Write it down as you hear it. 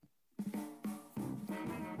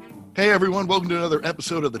Hey everyone, welcome to another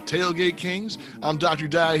episode of the Tailgate Kings. I'm Dr.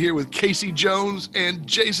 Dye here with Casey Jones and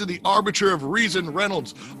Jason, the arbiter of reason,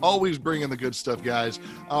 Reynolds. Always bringing the good stuff, guys.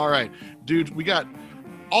 All right, dude, we got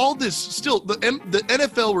all this still. The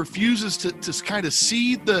NFL refuses to kind of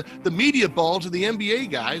cede the media ball to the NBA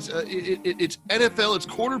guys. It's NFL, it's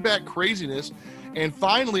quarterback craziness. And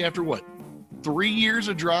finally, after 3 years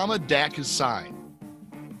of drama, Dak has signed.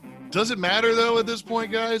 Does it matter, though, at this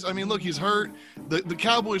point, guys? I mean, look, he's hurt. The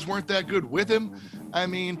Cowboys weren't that good with him. I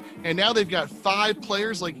mean, and now they've got 5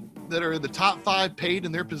 players that are in the top 5 paid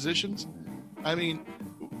in their positions. I mean,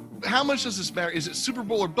 how much does this matter? Is it Super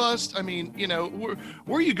Bowl or bust? I mean,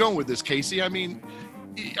 where are you going with this, Casey? I mean,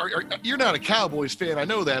 you're not a Cowboys fan, I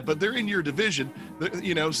know that, but they're in your division,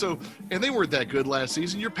 so, and they weren't that good last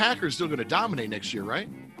season. Your Packers still going to dominate next year, right?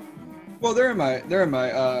 Well, they're in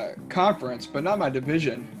my conference, but not my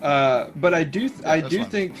division. But I do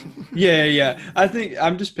think, yeah. I think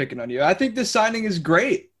I'm just picking on you. I think this signing is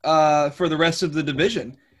great for the rest of the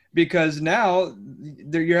division because now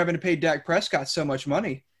you're having to pay Dak Prescott so much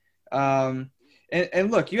money. And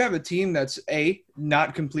look, you have a team that's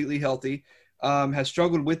not completely healthy, has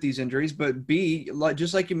struggled with these injuries, but B,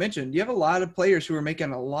 just like you mentioned, you have a lot of players who are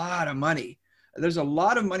making a lot of money. There's a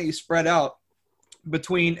lot of money spread out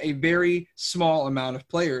between a very small amount of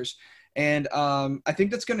players. And I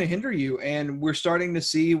think that's going to hinder you. And we're starting to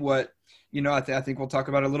see what, I think we'll talk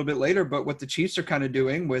about it a little bit later, but what the Chiefs are kind of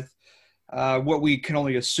doing with what we can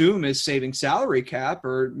only assume is saving salary cap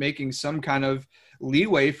or making some kind of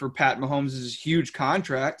leeway for Pat Mahomes' huge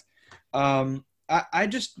contract. I've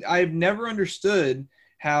never understood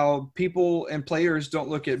how people and players don't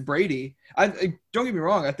look at Brady. Don't get me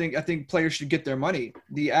wrong. I think players should get their money.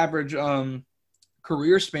 The average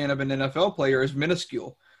career span of an NFL player is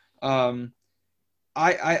minuscule. I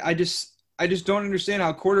just don't understand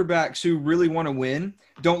how quarterbacks who really want to win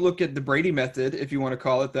don't look at the Brady method, if you want to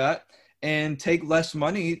call it that, and take less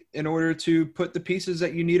money in order to put the pieces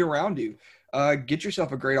that you need around you. Get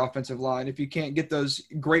yourself a great offensive line. If you can't get those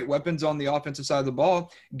great weapons on the offensive side of the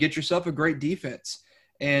ball, get yourself a great defense.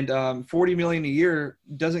 And $40 million a year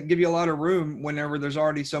doesn't give you a lot of room whenever there's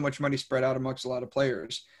already so much money spread out amongst a lot of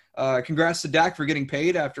players. Congrats to Dak for getting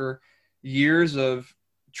paid after years of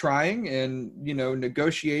trying and,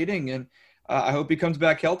 negotiating. And I hope he comes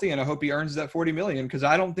back healthy and I hope he earns that $40 million because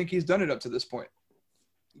I don't think he's done it up to this point.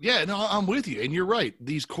 Yeah, no, I'm with you. And you're right.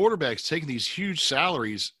 These quarterbacks taking these huge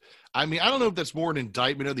salaries. I mean, I don't know if that's more an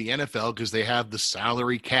indictment of the NFL because they have the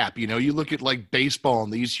salary cap. You look at like baseball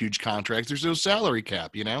and these huge contracts, there's no salary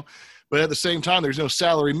cap, but at the same time, there's no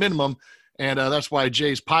salary minimum. And that's why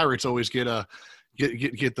Jay's Pirates always get the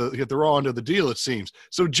raw end of the deal, it seems.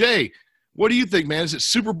 So, Jay, what do you think, man? Is it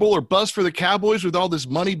Super Bowl or bust for the Cowboys with all this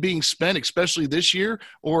money being spent, especially this year?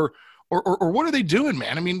 Or what are they doing,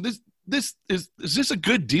 man? I mean, is this a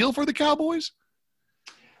good deal for the Cowboys?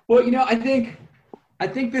 Well, I think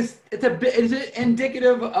this is it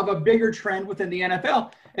indicative of a bigger trend within the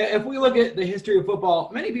NFL. If we look at the history of football,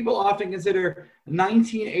 many people often consider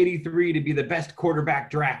 1983 to be the best quarterback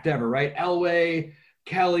draft ever, right? Elway,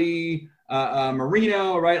 Kelly,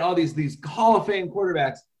 Marino, right? All these Hall of Fame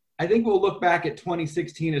quarterbacks. I think we'll look back at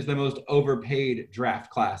 2016 as the most overpaid draft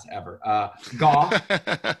class ever. Goff,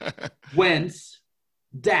 Wentz,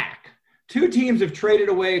 Dak. 2 teams have traded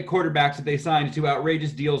away quarterbacks that they signed to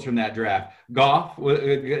outrageous deals from that draft. Goff,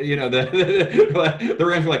 the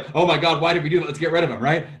Rams were like, oh my God, why did we do that? Let's get rid of him,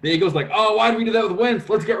 right? The Eagles like, oh, why did we do that with Wentz?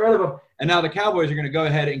 Let's get rid of him. And now the Cowboys are going to go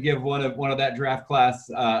ahead and give one of that draft class,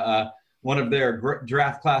 one of their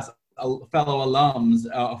draft class fellow alums,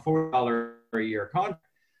 a $4 a year contract.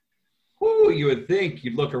 Who you would think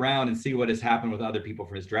you'd look around and see what has happened with other people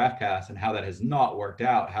for his draft class and how that has not worked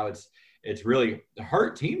out, how it's really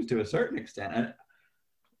hurt teams to a certain extent. And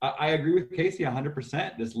I agree with Casey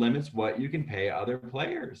 100%. This limits what you can pay other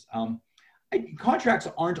players. Contracts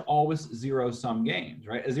aren't always zero-sum games,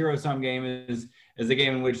 right? A zero-sum game is a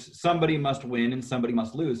game in which somebody must win and somebody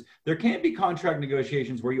must lose. There can be contract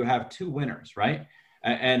negotiations where you have 2 winners, right?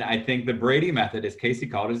 And I think the Brady method, as Casey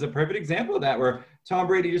called it, is a perfect example of that, where Tom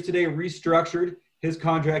Brady just today restructured his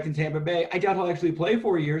contract in Tampa Bay. I doubt he'll actually play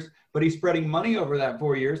 4 years, but he's spreading money over that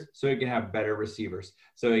 4 years so he can have better receivers,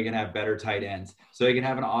 so he can have better tight ends, so he can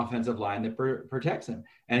have an offensive line that protects him.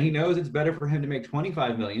 And he knows it's better for him to make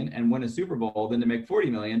 $25 million and win a Super Bowl than to make $40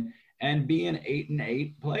 million and be an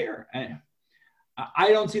 8-8 player. And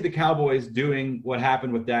I don't see the Cowboys doing what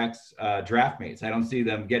happened with Dak's draft mates. I don't see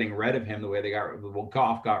them getting rid of him the way they got. Well,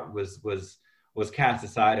 Goff was cast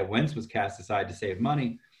aside, and Wentz was cast aside to save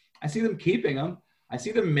money. I see them keeping him. I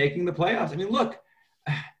see them making the playoffs. I mean, look,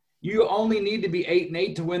 you only need to be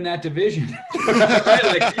 8-8 to win that division. Right?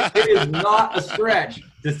 Like, it is not a stretch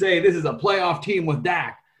to say this is a playoff team with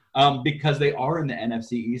Dak, because they are in the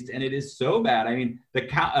NFC East, and it is so bad. I mean,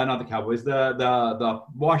 not the Cowboys, the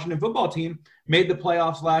Washington football team made the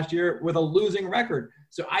playoffs last year with a losing record.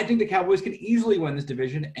 So I think the Cowboys can easily win this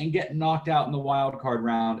division and get knocked out in the wild card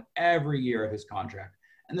round every year of his contract.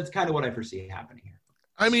 And that's kind of what I foresee happening here.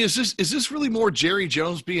 I mean, is this really more Jerry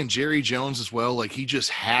Jones being Jerry Jones as well? Like, he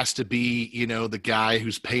just has to be, the guy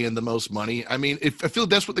who's paying the most money. I mean, I feel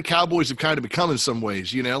that's what the Cowboys have kind of become in some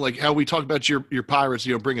ways, like how we talk about your Pirates,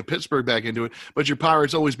 bringing Pittsburgh back into it, but your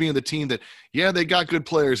Pirates always being the team that, they got good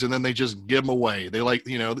players and then they just give them away. They like,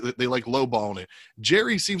 they like lowballing it.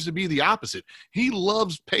 Jerry seems to be the opposite. He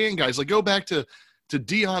loves paying guys. Like, go back to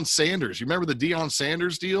Deion Sanders. You remember the Deion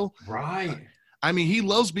Sanders deal? Right. I mean, he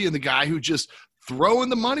loves being the guy who just throwing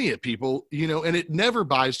the money at people, and it never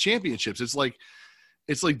buys championships. It's like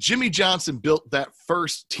Jimmy Johnson built that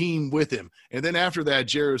first team with him. And then after that,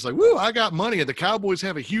 Jerry was like, woo, I got money. And the Cowboys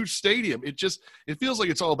have a huge stadium. It feels like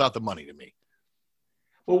it's all about the money to me.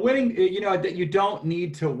 Well, winning, that you don't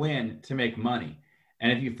need to win to make money.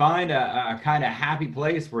 And if you find a kind of happy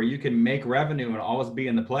place where you can make revenue and always be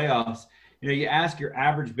in the playoffs, you ask your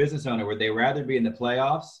average business owner, would they rather be in the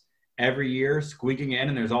playoffs every year squeaking in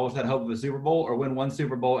and there's always that hope of a Super Bowl, or win one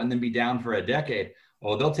Super Bowl and then be down for a decade?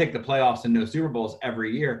 Well, they'll take the playoffs and no Super Bowls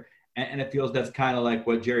every year. And it feels that's kind of like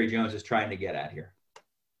what Jerry Jones is trying to get at here.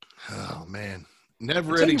 Oh, man.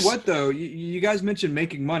 Never I'll tell you what, though, you guys mentioned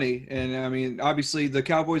making money. And, I mean, obviously the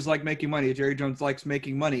Cowboys like making money. Jerry Jones likes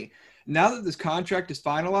making money. Now that this contract is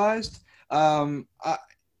finalized,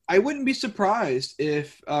 I wouldn't be surprised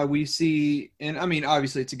if we see – and, I mean,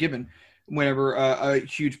 obviously it's a given – whenever a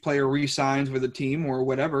huge player re-signs with a team or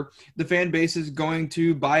whatever, the fan base is going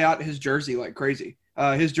to buy out his jersey like crazy.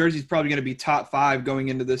 His jersey is probably going to be top 5 going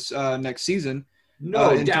into this next season.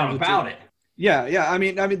 No doubt about it. Yeah. I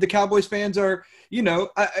mean, the Cowboys fans are,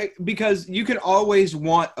 because you can always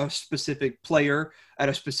want a specific player at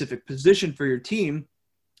a specific position for your team.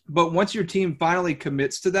 But once your team finally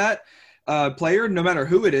commits to that player, no matter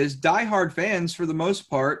who it is, diehard fans, for the most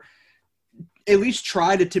part, at least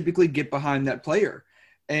try to typically get behind that player.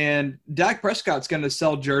 And Dak Prescott's going to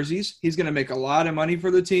sell jerseys. He's going to make a lot of money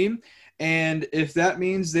for the team. And if that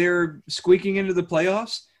means they're squeaking into the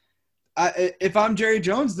playoffs, if I'm Jerry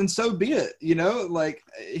Jones, then so be it. Like,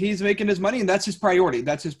 he's making his money and that's his priority.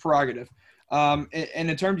 That's his prerogative. And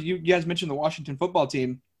in terms of, you guys mentioned the Washington football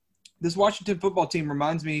team. This Washington football team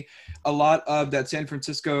reminds me a lot of that San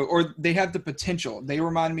Francisco, or they have the potential. They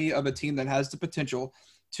remind me of a team that has the potential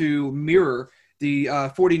to mirror the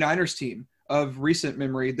 49ers team of recent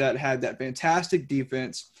memory that had that fantastic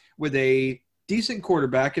defense with a decent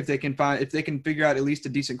quarterback. If they can figure out at least a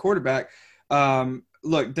decent quarterback.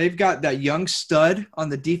 Look, they've got that young stud on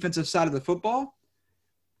the defensive side of the football.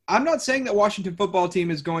 I'm not saying that Washington football team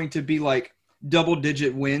is going to be like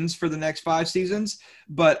double-digit wins for the next 5 seasons,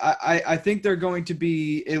 but I think they're going to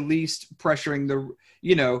be at least pressuring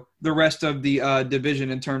the rest of the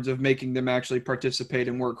division in terms of making them actually participate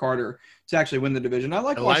and work harder to actually win the division. I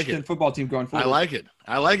like Washington football team going forward. I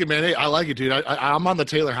like it, man. Hey, I like it, dude. I'm on the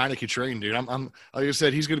Taylor Heineke train, dude. I'm like I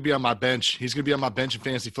said, he's going to be on my bench. He's going to be on my bench in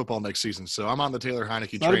fantasy football next season. So I'm on the Taylor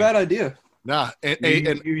Heineke train. Not a bad idea. Nah,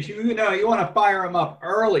 you want to fire him up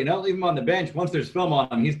early. Don't leave him on the bench. Once there's film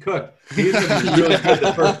on him, he's cooked. He's going to be really good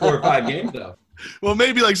the first 4 or 5 games, though. Well,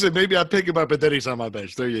 maybe, like I said, maybe I pick him up, but then he's on my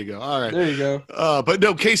bench. There you go. All right. There you go. But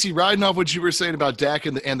no, Casey, riding off what you were saying about Dak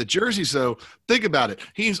and the jerseys, though, think about it.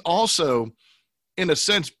 He's also, in a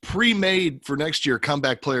sense, pre-made for next year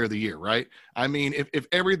comeback player of the year, right? I mean, if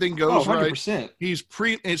everything goes right, he's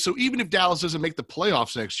and so even if Dallas doesn't make the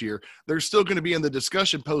playoffs next year, they're still going to be in the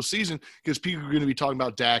discussion postseason because people are going to be talking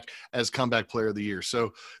about Dak as comeback player of the year.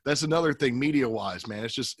 So that's another thing media-wise, man.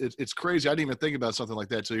 It's just it's crazy. I didn't even think about something like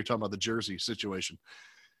that until you're talking about the jersey situation.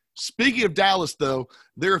 Speaking of Dallas, though,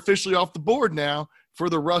 they're officially off the board now for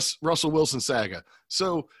the Russell Wilson saga.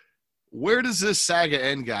 So where does this saga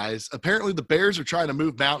end, guys? Apparently the Bears are trying to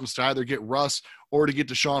move mountains to either get Russ or to get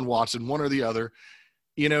Deshaun Watson, one or the other.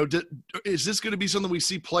 Is this going to be something we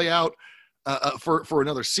see play out for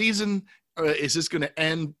another season? Is this going to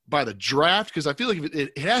end by the draft? Because I feel like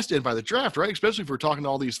it has to end by the draft, right? Especially if we're talking to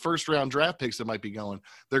all these first-round draft picks that might be going.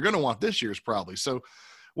 They're going to want this year's probably. So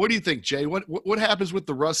what do you think, Jay? What happens with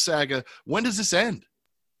the Russ saga? When does this end?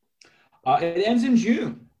 It ends in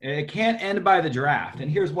June. It can't end by the draft. And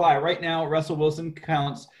here's why. Right now, Russell Wilson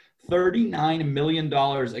counts $39 million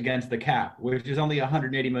against the cap, which is only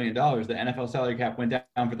 $180 million. The NFL salary cap went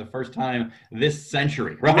down for the first time this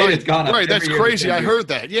century, right? It's gone up. Right. That's crazy. I heard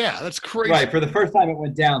that. Yeah, that's crazy. Right. For the first time it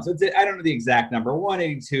went down. So I don't know the exact number,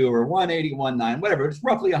 182 or 181.9, whatever. It's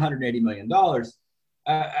roughly $180 million.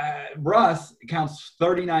 Russ counts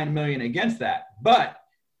 $39 million against that. But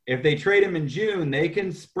if they trade him in June, they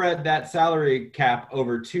can spread that salary cap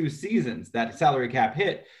over 2 seasons, that salary cap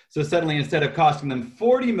hit. So suddenly, instead of costing them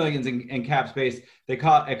 $40 million in cap space, it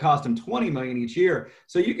cost them $20 million each year.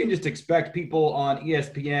 So you can just expect people on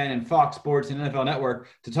ESPN and Fox Sports and NFL Network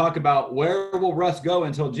to talk about where will Russ go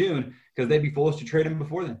until June, because they'd be foolish to trade him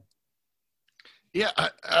before then. Yeah.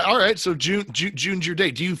 All right. So June's your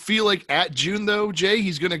date. Do you feel like at June, though, Jay,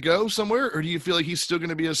 he's going to go somewhere, or do you feel like he's still going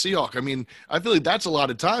to be a Seahawk? I mean, I feel like that's a lot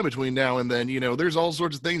of time between now and then. There's all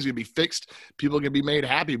sorts of things going to be fixed. People can be made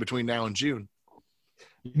happy between now and June.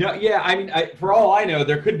 No, yeah. I mean, for all I know,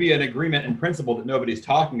 there could be an agreement in principle that nobody's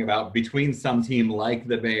talking about between some team like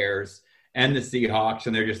the Bears and the Seahawks,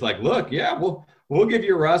 and they're just like, look, yeah, we'll give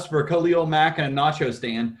you Russ for Khalil Mack and a nacho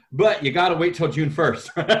stand, but you got to wait till June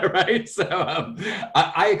 1st, right? So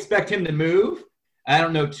I expect him to move. I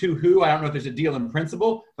don't know to who. I don't know if there's a deal in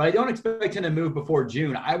principle, but I don't expect him to move before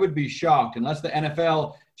June. I would be shocked unless the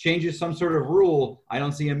NFL changes some sort of rule. I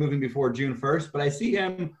don't see him moving before June 1st, but I see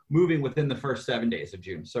him moving within the first 7 days of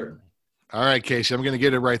June, certainly. All right, Casey, I'm going to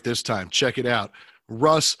get it right this time. Check it out.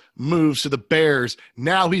 Russ moves to the Bears.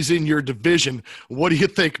 Now he's in your division. What do you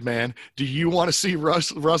think, man? Do you want to see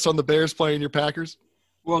Russ on the Bears playing your Packers?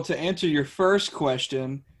 Well, to answer your first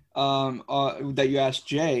question that you asked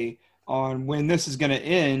Jay on when this is going to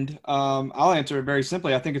end, I'll answer it very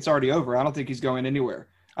simply. I think it's already over. I don't think he's going anywhere.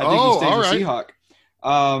 I think he stays a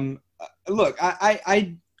Seahawk. Look,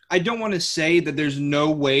 I don't want to say that there's no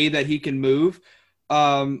way that he can move,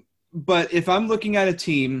 but if I'm looking at a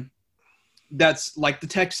team that's like the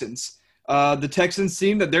Texans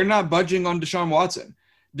seem that they're not budging on Deshaun Watson.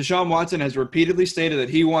 Deshaun Watson has repeatedly stated that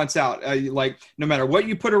he wants out. No matter what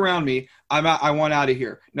you put around me, I want out of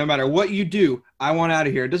here. No matter what you do, I want out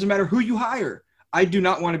of here. It doesn't matter who you hire. I do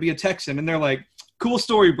not want to be a Texan. And they're like, cool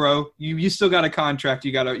story, bro. You still got a contract.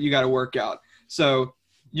 You gotta work out. So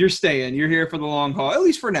you're staying. You're here for the long haul, at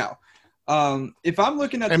least for now. If I'm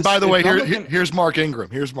looking at, and by the way, here's Mark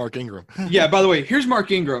Ingram. Here's Mark Ingram. Yeah. By the way, here's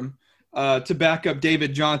Mark Ingram. To back up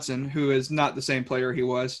David Johnson, who is not the same player he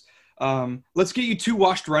was. Let's get you 2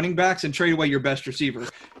 washed running backs and trade away your best receiver.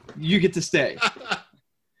 You get to stay.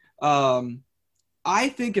 I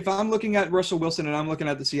think if I'm looking at Russell Wilson and I'm looking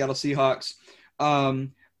at the Seattle Seahawks,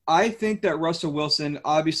 I think that Russell Wilson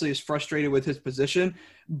obviously is frustrated with his position,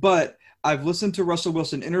 but I've listened to Russell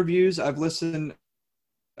Wilson interviews. I've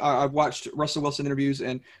watched Russell Wilson interviews,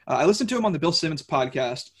 and I listened to him on the Bill Simmons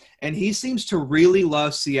podcast, and he seems to really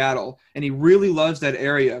love Seattle, and he really loves that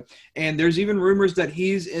area. And there's even rumors that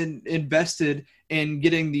he's invested in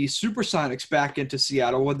getting the Supersonics back into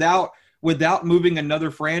Seattle without moving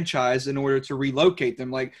another franchise in order to relocate them.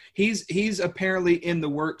 Like he's apparently in the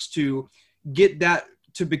works to get that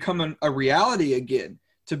to become a reality again,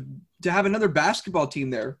 to have another basketball team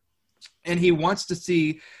there. And he wants to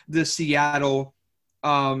see the Seattle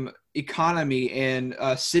economy and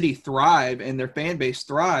city thrive and their fan base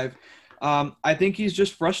thrive. I think he's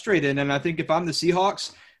just frustrated. And I think if I'm the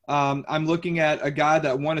Seahawks, I'm looking at a guy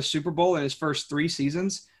that won a Super Bowl in his first 3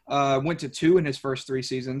 seasons, went to 2 in his first 3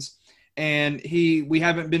 seasons. And we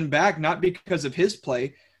haven't been back, not because of his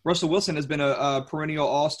play. Russell Wilson has been a perennial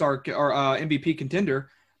all-star or MVP contender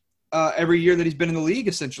every year that he's been in the league,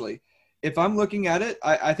 essentially. If I'm looking at it,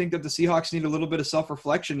 I think that the Seahawks need a little bit of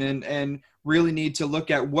self-reflection and really need to look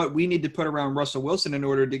at what we need to put around Russell Wilson in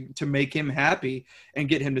order to make him happy and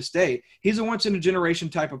get him to stay. He's a once-in-a-generation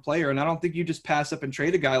type of player, and I don't think you just pass up and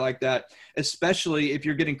trade a guy like that, especially if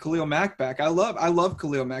you're getting Khalil Mack back. I love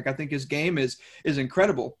Khalil Mack. I think his game is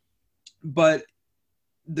incredible. But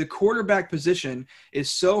the quarterback position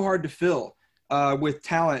is so hard to fill with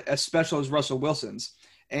talent as special as Russell Wilson's.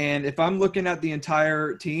 And if I'm looking at the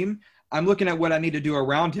entire team, I'm looking at what I need to do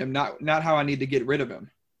around him, not how I need to get rid of him.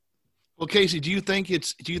 Well, Casey, do you think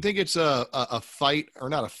it's a fight, or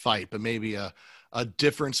not a fight, but maybe a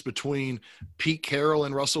difference between Pete Carroll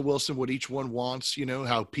and Russell Wilson, what each one wants,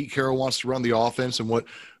 how Pete Carroll wants to run the offense and what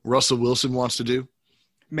Russell Wilson wants to do?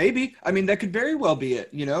 Maybe. I mean, that could very well be it.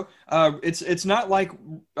 It's not like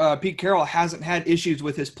Pete Carroll hasn't had issues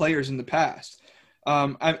with his players in the past.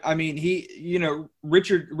 I mean,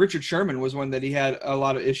 Richard Sherman was one that he had a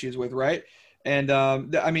lot of issues with, right? And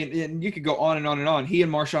and you could go on and on and on. He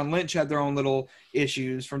and Marshawn Lynch had their own little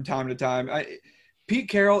issues from time to time. Pete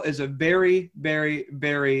Carroll is a very, very,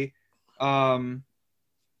 very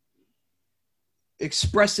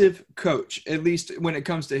expressive coach, at least when it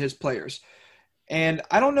comes to his players. And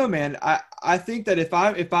I don't know, man. I think that if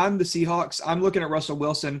I'm the Seahawks, I'm looking at Russell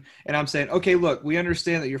Wilson and I'm saying, okay, look, we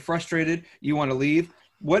understand that you're frustrated, you want to leave.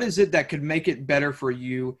 What is it that could make it better for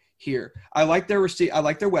you here? I like their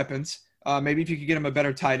weapons. Maybe if you could get them a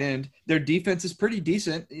better tight end. Their defense is pretty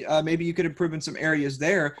decent. Maybe you could improve in some areas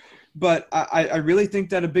there. But I really think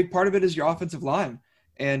that a big part of it is your offensive line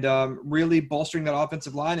and really bolstering that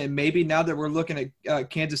offensive line. And maybe now that we're looking at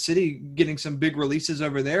Kansas City getting some big releases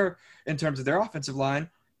over there in terms of their offensive line,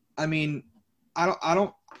 I mean, I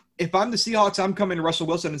don't. If I'm the Seahawks, I'm coming to Russell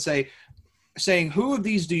Wilson and saying, who of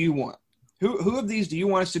these do you want? Who of these do you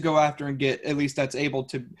want us to go after and get at least that's able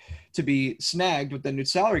to be snagged with the new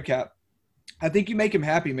salary cap? I think you make him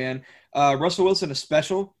happy, man. Russell Wilson is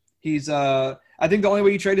special. He's I think the only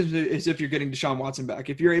way you trade is if you're getting Deshaun Watson back.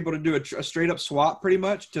 If you're able to do a straight-up swap pretty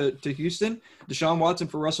much to Houston, Deshaun Watson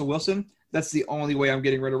for Russell Wilson, that's the only way I'm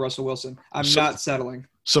getting rid of Russell Wilson. I'm not settling.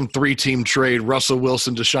 Some 3-team trade, Russell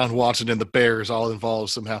Wilson, Deshaun Watson, and the Bears all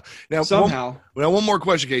involved somehow. Now, one more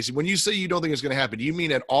question, Casey. When you say you don't think it's going to happen, do you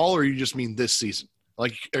mean at all or you just mean this season?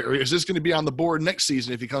 Like, or is this going to be on the board next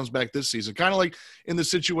season if he comes back this season? Kind of like in the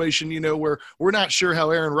situation, where we're not sure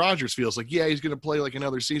how Aaron Rodgers feels. Like, yeah, he's going to play like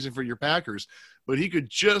another season for your Packers, but he could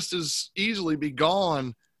just as easily be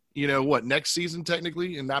gone, next season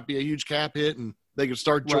technically and not be a huge cap hit and they could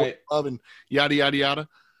start Jordan Love and yada, yada, yada.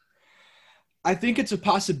 I think it's a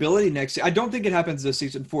possibility next season. I don't think it happens this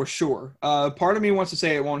season for sure. Part of me wants to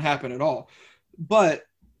say it won't happen at all. But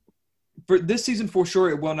for this season, for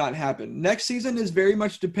sure, it will not happen. Next season is very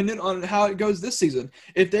much dependent on how it goes this season.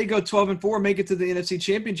 If they go 12-4, make it to the NFC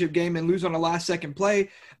Championship game and lose on a last-second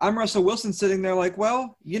play, I'm Russell Wilson sitting there like,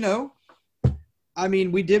 well, I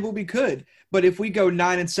mean, we did what we could. But if we go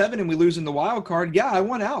 9-7 and we lose in the wild card, yeah, I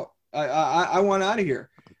want out. I want out of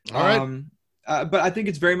here. All right. But I think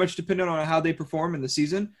it's very much dependent on how they perform in the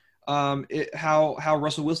season, how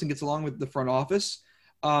Russell Wilson gets along with the front office,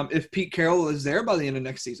 if Pete Carroll is there by the end of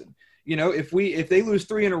next season. If they lose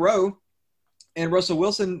 3 in a row and Russell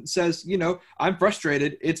Wilson says, I'm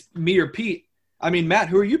frustrated, it's me or Pete. I mean, Matt,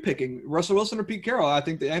 who are you picking, Russell Wilson or Pete Carroll? I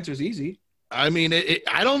think the answer is easy. I mean,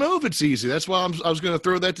 I don't know if it's easy. That's why I was going to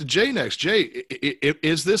throw that to Jay next. Jay,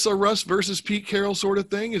 is this a Russ versus Pete Carroll sort of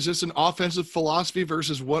thing? Is this an offensive philosophy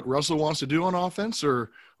versus what Russell wants to do on offense,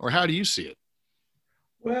 or how do you see it?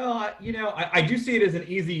 Well, I do see it as an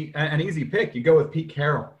easy pick. You go with Pete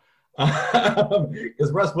Carroll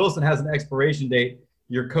because Russ Wilson has an expiration date.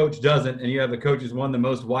 Your coach doesn't, and you have a coach who's won the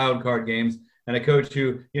most wild card games, and a coach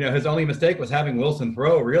who, his only mistake was having Wilson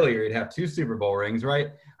throw, really, or he'd have 2 Super Bowl rings,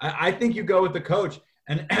 right? I think you go with the coach,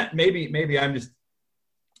 and maybe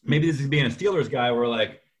this is being a Steelers guy where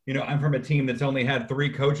I'm from a team that's only had 3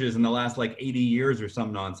 coaches in the last 80 years or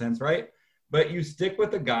some nonsense, right? But you stick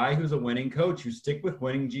with a guy who's a winning coach. You stick with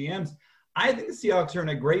winning GMs. I think the Seahawks are in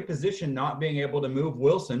a great position not being able to move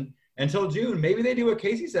Wilson until June. Maybe they do what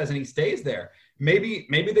Casey says and he stays there. Maybe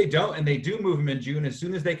they don't and they do move him in June as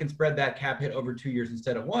soon as they can spread that cap hit over 2 years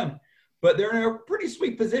instead of 1. But they're in a pretty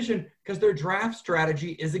sweet position because their draft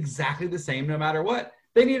strategy is exactly the same no matter what.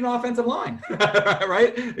 They need an offensive line,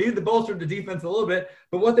 right? They need to bolster the defense a little bit,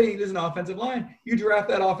 but what they need is an offensive line. You draft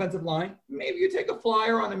that offensive line. Maybe you take a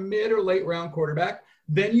flyer on a mid or late round quarterback.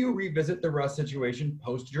 Then you revisit the Russ situation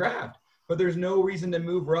post-draft. But there's no reason to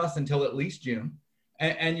move Russ until at least June.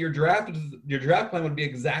 And your draft plan would be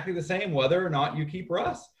exactly the same whether or not you keep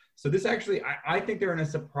Russ. So this actually, I think they're in a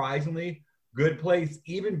surprisingly good place,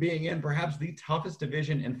 even being in perhaps the toughest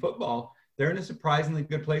division in football. They're in a surprisingly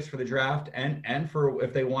good place for the draft and for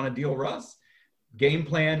if they want to deal Russ. Game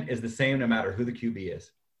plan is the same no matter who the QB is.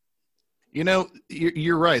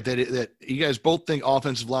 You're right that you guys both think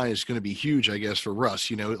offensive line is going to be huge, I guess, for Russ.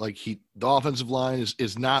 The offensive line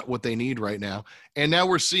is not what they need right now. And now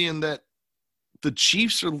we're seeing that the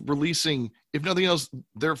Chiefs are releasing, if nothing else,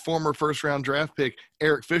 their former first-round draft pick,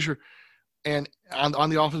 Eric Fisher, and on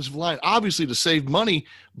the offensive line, obviously to save money,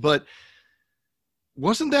 but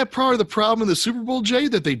wasn't that part of the problem in the Super Bowl, Jay,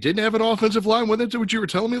 that they didn't have an offensive line? Wasn't that what you were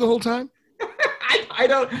telling me the whole time? I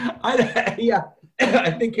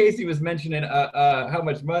think Casey was mentioning how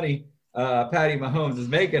much money Patty Mahomes is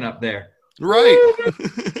making up there. Right.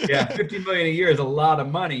 Yeah, $50 million a year is a lot of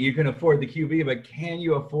money. You can afford the QB, but can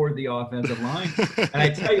you afford the offensive line? And I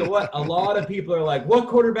tell you what, a lot of people are like, what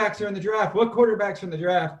quarterbacks are in the draft? What quarterbacks are in the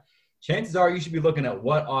draft? Chances are you should be looking at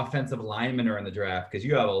what offensive linemen are in the draft because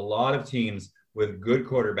you have a lot of teams with good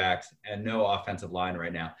quarterbacks and no offensive line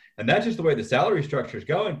right now. And that's just the way the salary structure is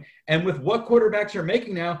going. And with what quarterbacks are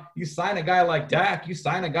making now, you sign a guy like Dak, you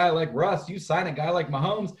sign a guy like Russ, you sign a guy like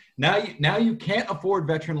Mahomes. Now you can't afford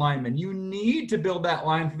veteran linemen. You need to build that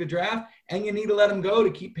line through the draft, and you need to let them go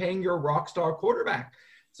to keep paying your rock star quarterback.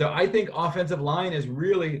 So I think offensive line is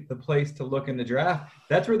really the place to look in the draft.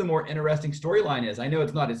 That's where the more interesting storyline is. I know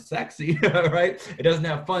it's not as sexy, right? It doesn't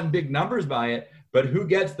have fun, big numbers by it, but who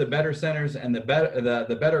gets the better centers and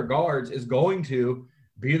the better guards is going to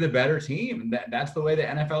be the better team. That's the way the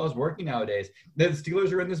NFL is working nowadays. The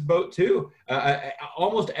Steelers are in this boat too.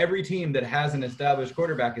 Almost every team that has an established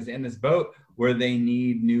quarterback is in this boat where they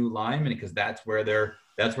need new linemen because that's where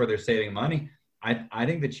they're saving money. I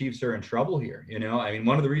think the Chiefs are in trouble here. I mean,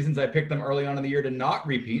 one of the reasons I picked them early on in the year to not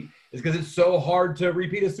repeat is because it's so hard to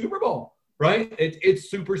repeat a Super Bowl, right? It's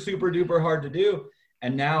super, super duper hard to do.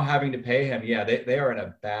 And now having to pay him, they are in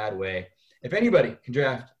a bad way. If anybody can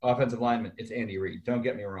draft offensive linemen, it's Andy Reid. Don't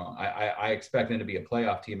get me wrong. I expect them to be a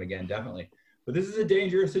playoff team again, definitely. But this is a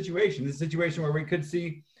dangerous situation. This is a situation where we could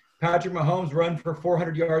see Patrick Mahomes run for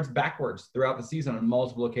 400 yards backwards throughout the season on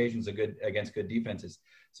multiple occasions against good defenses.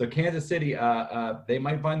 So Kansas City, they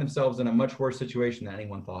might find themselves in a much worse situation than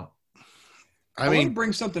anyone thought. I want to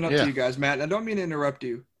bring something up to you guys, Matt. I don't mean to interrupt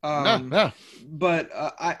you. No. But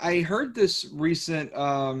I heard this recent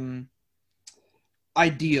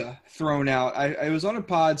idea thrown out. I was on a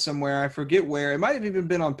pod somewhere. I forget where. It might have even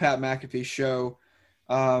been on Pat McAfee's show.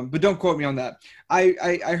 But don't quote me on that.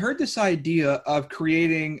 I heard this idea of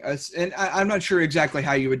creating and I'm not sure exactly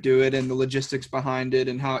how you would do it and the logistics behind it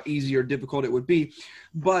and how easy or difficult it would be,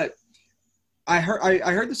 but I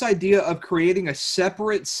heard this idea of creating a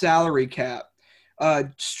separate salary cap,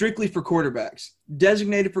 strictly for quarterbacks,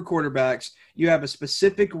 designated for quarterbacks. You have a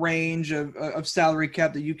specific range of salary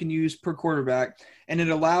cap that you can use per quarterback, and it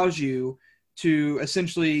allows you to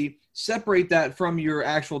essentially separate that from your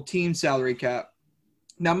actual team salary cap.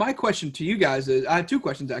 Now, my question to you guys is, I have two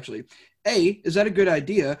questions actually. A, is that a good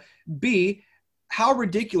idea? B, how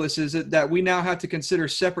ridiculous is it that we now have to consider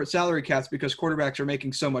separate salary caps because quarterbacks are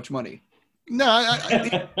making so much money? No,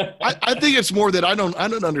 I think it's more that I don't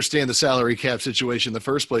understand the salary cap situation in the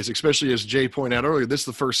first place, especially as Jay pointed out earlier. This is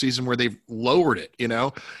the first season where they've lowered it.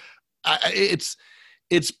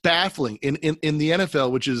 It's baffling in the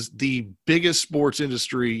NFL, which is the biggest sports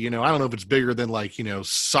industry. I don't know if it's bigger than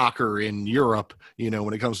soccer in Europe,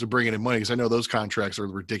 when it comes to bringing in money, because I know those contracts are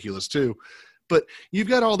ridiculous too. But you've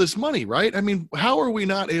got all this money, right? I mean, how are we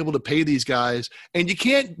not able to pay these guys? And you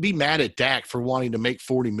can't be mad at Dak for wanting to make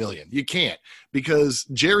 $40 million. You can't, because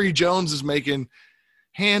Jerry Jones is making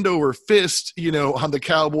hand over fist, on the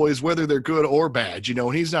Cowboys, whether they're good or bad,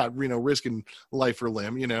 and he's not, risking life or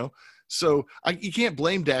limb, So you can't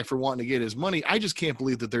blame Dak for wanting to get his money. I just can't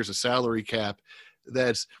believe that there's a salary cap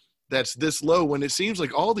that's this low when it seems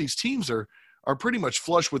like all these teams are pretty much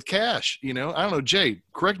flush with cash. I don't know, Jay,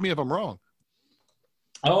 correct me if I'm wrong.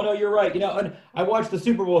 Oh, no, you're right. And I watched the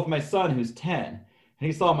Super Bowl with my son who's 10, and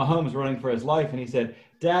he saw Mahomes running for his life, and he said,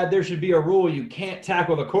 "Dad, there should be a rule. You can't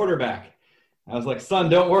tackle the quarterback." I was like, "Son,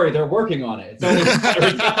 don't worry. They're working on it. It's only a matter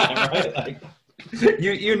of time," right? We're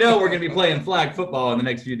going to be playing flag football in the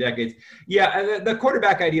next few decades. Yeah, the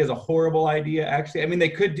quarterback idea is a horrible idea, actually. I mean, they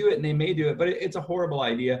could do it and they may do it, but it's a horrible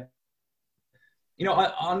idea.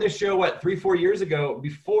 On this show, 3-4 years ago,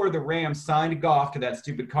 before the Rams signed Goff to that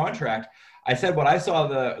stupid contract, I said what I saw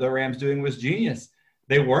the Rams doing was genius.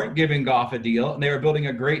 They weren't giving Goff a deal, and they were building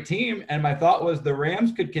a great team. And my thought was the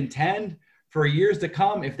Rams could contend for years to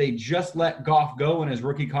come if they just let Goff go when his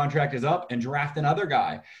rookie contract is up and draft another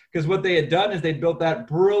guy. Because what they had done is they built that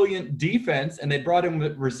brilliant defense, and they brought in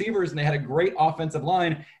receivers, and they had a great offensive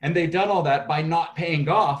line, and they'd done all that by not paying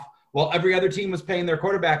Goff. While every other team was paying their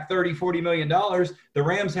quarterback $30-40 million, the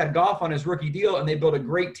Rams had Goff on his rookie deal, and they built a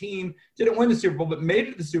great team. Didn't win the Super Bowl, but made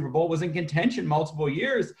it to the Super Bowl, was in contention multiple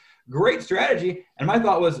years. Great strategy. And my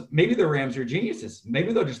thought was maybe the Rams are geniuses.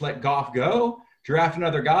 Maybe they'll just let Goff go, draft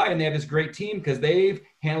another guy, and they have this great team because they've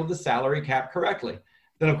handled the salary cap correctly.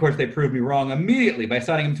 Then, of course, they proved me wrong immediately by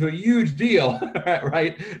signing him to a huge deal,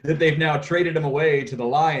 right, that they've now traded him away to the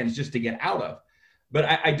Lions just to get out of. But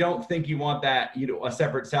I don't think you want that, a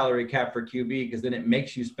separate salary cap for QB, because then it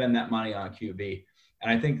makes you spend that money on QB. And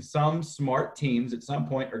I think some smart teams at some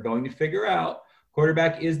point are going to figure out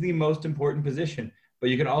quarterback is the most important position. But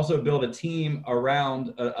you can also build a team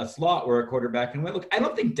around a slot where a quarterback can win. Look, I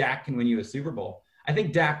don't think Dak can win you a Super Bowl. I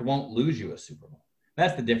think Dak won't lose you a Super Bowl.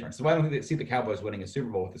 That's the difference. So I don't think they see the Cowboys winning a Super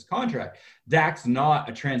Bowl with his contract. Dak's not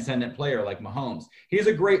a transcendent player like Mahomes. He's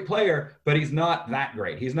a great player, but he's not that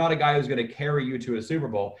great. He's not a guy who's going to carry you to a Super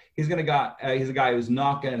Bowl. He's a guy who's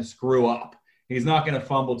not going to screw up. He's not going to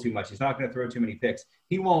fumble too much. He's not going to throw too many picks.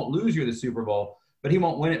 He won't lose you the Super Bowl, but he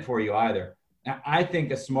won't win it for you either. Now, I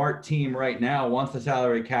think a smart team right now wants the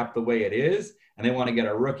salary cap the way it is, and they want to get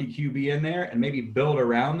a rookie QB in there and maybe build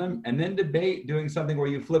around them, and then debate doing something where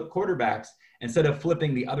you flip quarterbacks instead of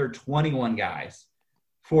flipping the other 21 guys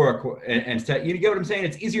instead. You get what I'm saying?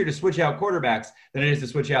 It's easier to switch out quarterbacks than it is to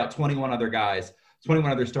switch out 21 other guys,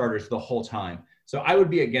 21 other starters the whole time. So I would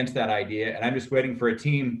be against that idea, and I'm just waiting for a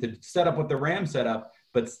team to set up what the Rams set up,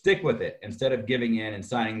 but stick with it instead of giving in and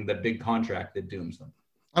signing the big contract that dooms them.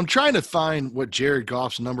 I'm trying to find what Jared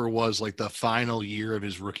Goff's number was like the final year of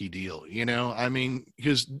his rookie deal, you know? I mean,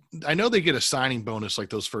 because I know they get a signing bonus like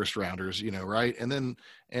those first rounders, you know, right? And then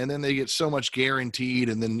they get so much guaranteed,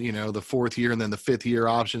 and then, you know, the fourth year and then the fifth year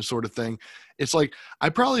option sort of thing. It's like, I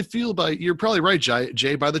probably feel you're probably right,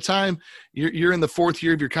 Jay, by the time you're in the fourth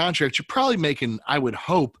year of your contract, you're probably making, I would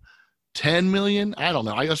hope, 10 million. I don't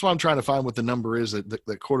know. That's why I'm trying to find what the number is that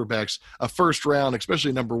quarterbacks, a first round,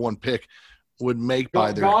 especially number one pick, would make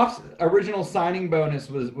by their. Goff's original signing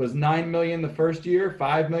bonus was $9 million the first year,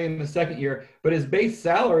 $5 million the second year, but his base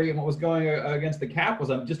salary and what was going against the cap was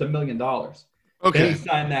just $1 million. Okay. Then he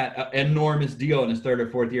signed that enormous deal in his third or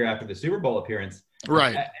fourth year after the Super Bowl appearance.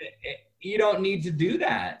 Right. You don't need to do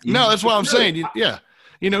that. No, that's what I'm saying. Yeah.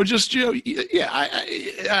 You know, just, you know, yeah,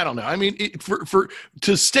 I don't know. I mean, for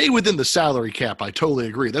to stay within the salary cap, I totally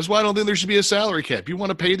agree. That's why I don't think there should be a salary cap. You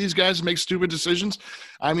want to pay these guys to make stupid decisions?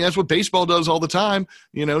 I mean, that's what baseball does all the time.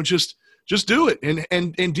 You know, just do it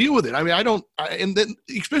and deal with it. I mean, and then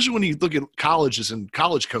especially when you look at colleges and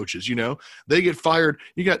college coaches, you know, they get fired.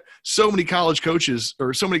 You got so many college coaches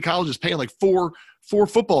or so many colleges paying like four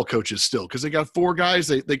football coaches still because they got four guys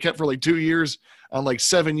they kept for like 2 years on like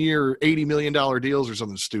 7-year, $80 million deals or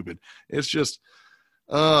something stupid. It's just,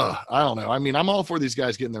 I don't know. I mean, I'm all for these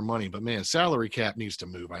guys getting their money, but man, salary cap needs to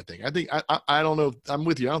move. I think I don't know. I'm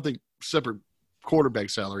with you. I don't think separate quarterback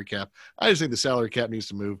salary cap. I just think the salary cap needs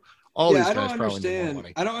to move. All these guys probably need more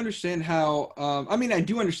money. I don't understand how. I mean, I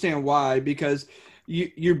do understand why, because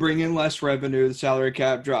you bring in less revenue, the salary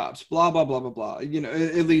cap drops. Blah blah blah blah blah. You know,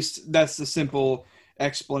 at least that's the simple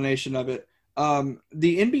explanation of it. The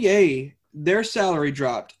NBA, their salary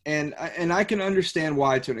dropped, and I can understand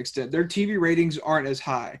why to an extent. Their TV ratings aren't as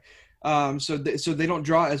high, so they don't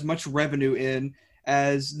draw as much revenue in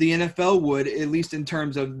as the NFL would, at least in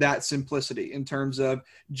terms of that simplicity, in terms of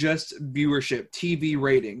just viewership, TV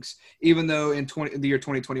ratings. Even though in the year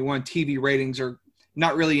 2021, TV ratings are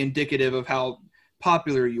not really indicative of how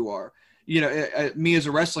popular you are. You know, me as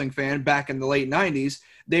a wrestling fan back in the late 90s,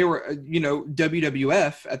 they were, you know,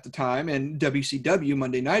 WWF at the time and WCW,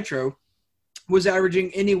 Monday Nitro, was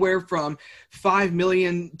averaging anywhere from 5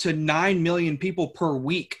 million to 9 million people per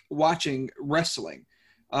week watching wrestling.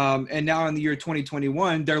 And now in the year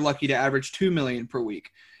 2021, they're lucky to average 2 million per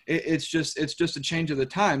week. It's just a change of the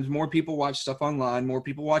times. More people watch stuff online. More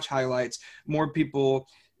people watch highlights. More people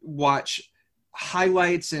watch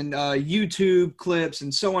highlights and YouTube clips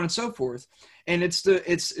and so on and so forth. And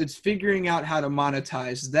it's figuring out how to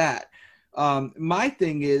monetize that. My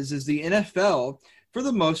thing is the NFL, for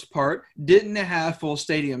the most part, didn't have full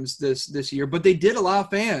stadiums this year, but they did allow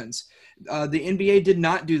fans. The NBA did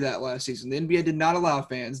not do that last season. The NBA did not allow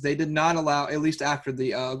fans. They did not allow, at least after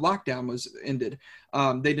the lockdown was ended,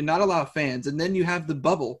 they did not allow fans. And then you have the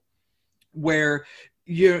bubble where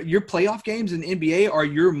your playoff games in the NBA are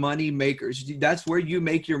your money makers. That's where you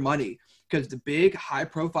make your money, because the big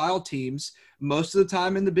high-profile teams, most of the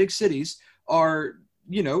time in the big cities, are –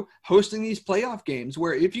 you know, hosting these playoff games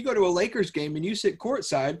where if you go to a Lakers game and you sit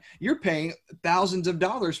courtside, you're paying thousands of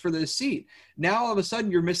dollars for this seat. Now, all of a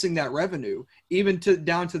sudden, you're missing that revenue, even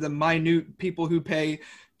down to the minute people who pay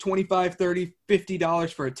 $25, $30,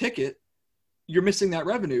 $50 for a ticket. You're missing that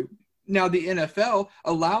revenue. Now, the NFL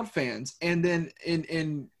allowed fans, and then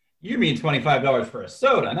in You mean $25 for a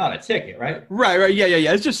soda, not a ticket, right? Right.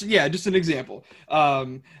 Yeah. It's just an example.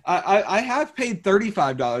 I have paid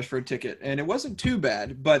 $35 for a ticket, and it wasn't too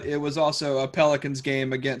bad, but it was also a Pelicans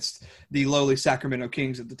game against the lowly Sacramento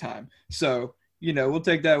Kings at the time. So, you know, we'll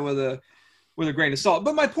take that with a grain of salt.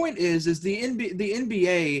 But my point is the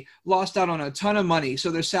NBA lost out on a ton of money,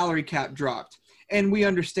 so their salary cap dropped, and we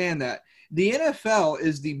understand that. The NFL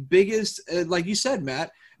is the biggest, like you said,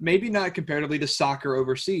 Matt. Maybe not comparatively to soccer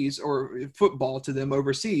overseas or football to them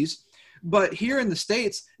overseas, but here in the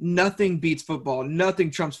States, nothing beats football. Nothing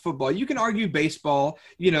trumps football. You can argue baseball,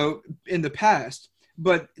 you know, in the past,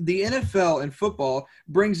 but the NFL and football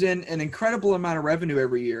brings in an incredible amount of revenue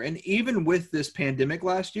every year. And even with this pandemic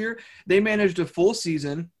last year, they managed a full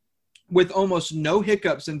season with almost no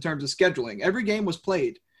hiccups in terms of scheduling. Every game was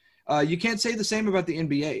played. You can't say the same about the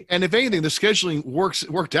NBA. And if anything, the scheduling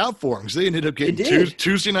worked out for them because they ended up getting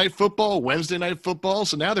Tuesday night football, Wednesday night football.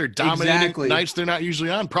 So now they're dominating nights they're not usually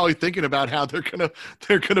on, probably thinking about how they're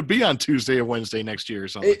gonna be on Tuesday or Wednesday next year or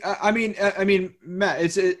something. I mean, Matt,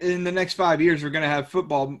 it's in the next 5 years we're gonna have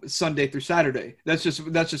football Sunday through Saturday. That's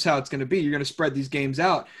just how it's gonna be. You're gonna spread these games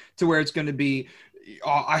out to where it's gonna be.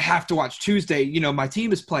 Oh, I have to watch Tuesday. My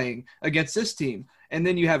team is playing against this team. And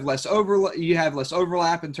then you have less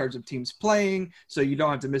overlap in terms of teams playing, so you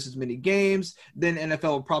don't have to miss as many games. Then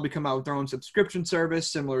NFL will probably come out with their own subscription service,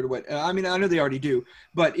 similar to what I know they already do,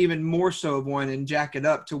 but even more so of one, and jack it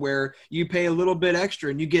up to where you pay a little bit extra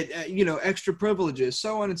and you get extra privileges,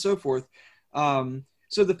 so on and so forth.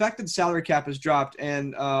 So the fact that the salary cap has dropped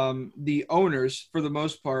and the owners, for the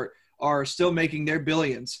most part, are still making their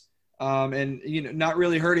billions. And not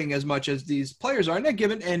really hurting as much as these players are.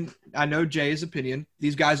 And I know Jay's opinion,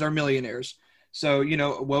 these guys are millionaires. So,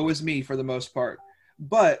 woe is me for the most part.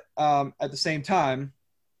 But at the same time,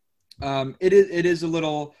 it is a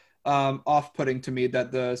little off-putting to me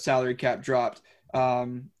that the salary cap dropped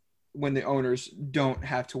when the owners don't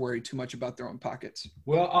have to worry too much about their own pockets.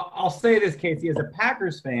 Well, I'll say this, Casey, as a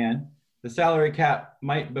Packers fan, the salary cap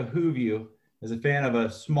might behoove you as a fan of a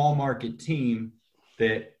small market team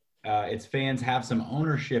that its fans have some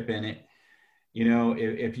ownership in it.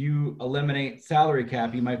 If you eliminate salary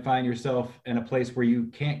cap, you might find yourself in a place where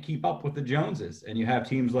you can't keep up with the Joneses. And you have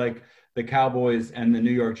teams like the Cowboys and the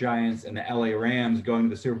New York Giants and the LA Rams going to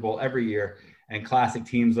the Super Bowl every year, and classic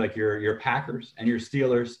teams like your Packers and your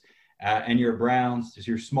Steelers and your Browns, just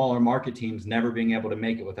your smaller market teams, never being able to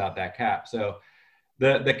make it without that cap. So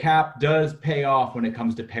the cap does pay off when it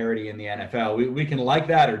comes to parity in the NFL. We can like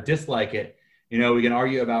that or dislike it. We can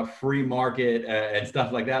argue about free market and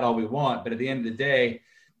stuff like that all we want. But at the end of the day,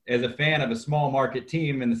 as a fan of a small market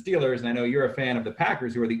team and the Steelers, and I know you're a fan of the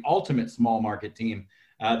Packers, who are the ultimate small market team,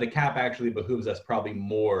 the cap actually behooves us probably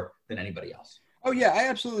more than anybody else. Oh, yeah, I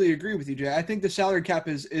absolutely agree with you, Jay. I think the salary cap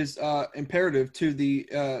is imperative to the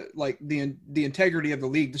integrity of the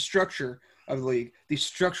league, the structure of the league, the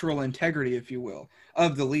structural integrity, if you will,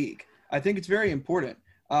 of the league. I think it's very important.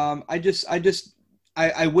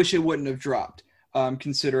 I wish it wouldn't have dropped,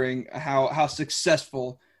 considering how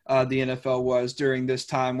successful the NFL was during this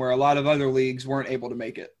time where a lot of other leagues weren't able to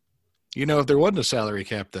make it. If there wasn't a salary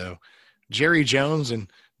cap, though, Jerry Jones and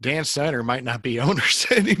Dan Snyder might not be owners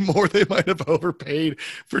anymore. They might have overpaid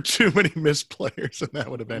for too many missed players, and that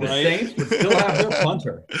would have been the Saints would still have their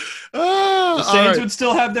punter. The Saints would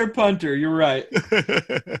still have their punter. You're right.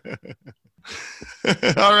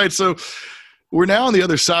 All right, so we're now on the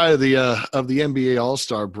other side of the NBA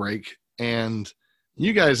All-Star break, and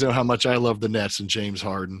you guys know how much I love the Nets and James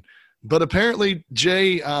Harden. But apparently,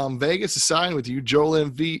 Jay, Vegas is signed with you. Joel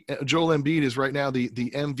Embiid is right now the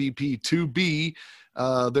MVP to be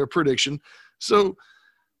their prediction. So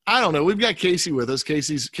I don't know. We've got Casey with us.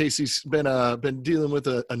 Casey's been dealing with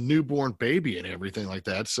a newborn baby and everything like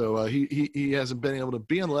that. So he hasn't been able to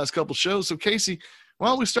be on the last couple shows. So Casey, why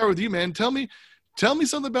don't we start with you, man? Tell me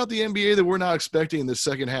something about the NBA that we're not expecting in the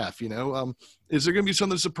second half. Is there going to be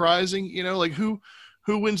something surprising? Like who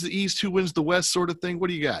wins the East, who wins the West, sort of thing. What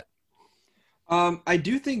do you got? I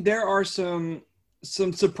do think there are some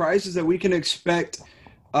surprises that we can expect,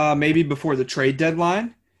 maybe before the trade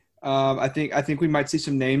deadline. I think we might see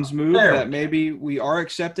some names move that maybe we are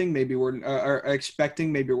accepting, maybe we're are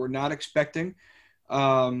expecting, maybe we're not expecting.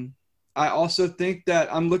 I also think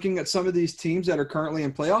that I'm looking at some of these teams that are currently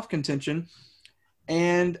in playoff contention,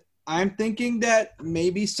 and I'm thinking that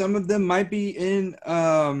maybe some of them might be in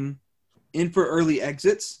for early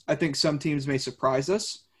exits. I think some teams may surprise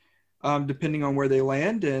us, depending on where they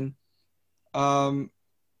land. And I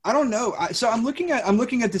don't know. So I'm looking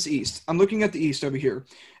at this East. I'm looking at the East over here,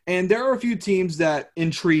 and there are a few teams that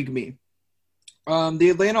intrigue me. The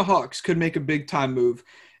Atlanta Hawks could make a big time move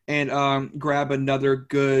and grab another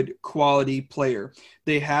good quality player.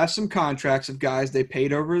 They have some contracts of guys they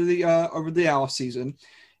paid over the off season,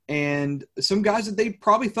 and some guys that they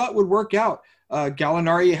probably thought would work out.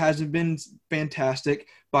 Gallinari hasn't been fantastic.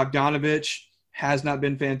 Bogdanovich has not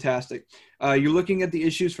been fantastic. You're looking at the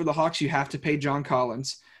issues for the Hawks. You have to pay John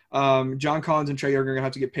Collins. John Collins and Trae Young are going to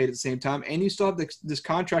have to get paid at the same time. And you still have this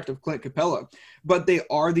contract of Clint Capella. But they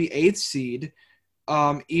are the 8th seed,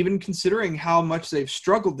 even considering how much they've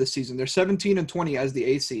struggled this season. They're 17-20 as the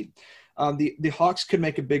 8th seed. The Hawks could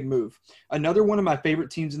make a big move. Another one of my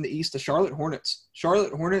favorite teams in the East, the Charlotte Hornets.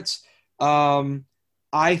 Charlotte Hornets,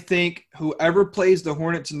 I think whoever plays the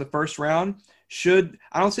Hornets in the first round I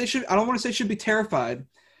don't want to say should be terrified,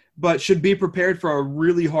 but should be prepared for a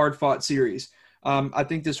really hard-fought series. I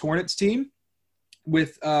think this Hornets team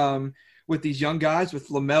with these young guys, with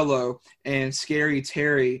LaMelo and Scary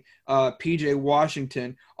Terry, PJ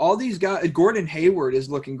Washington, all these guys. Gordon Hayward is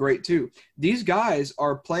looking great too. These guys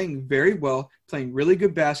are playing very well, playing really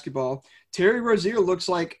good basketball. Terry Rozier looks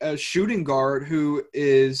like a shooting guard who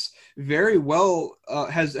is very well,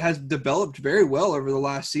 has developed very well over the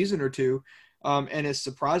last season or two, and is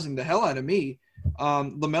surprising the hell out of me.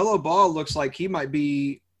 LaMelo Ball looks like he might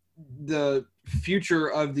be the future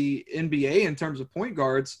of the NBA in terms of point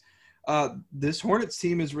guards. This Hornets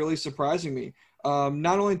team is really surprising me.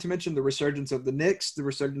 Not only to mention the resurgence of the Knicks, the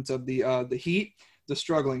resurgence of the Heat, the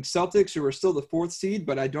struggling Celtics, who are still the 4th seed,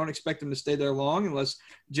 but I don't expect them to stay there long unless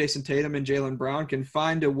Jason Tatum and Jaylen Brown can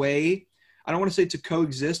find a way, I don't want to say to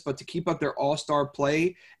coexist, but to keep up their all-star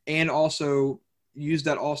play and also use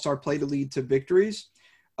that all-star play to lead to victories.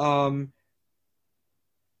 And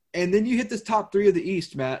then you hit this top 3 of the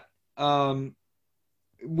East, Matt. I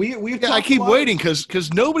keep waiting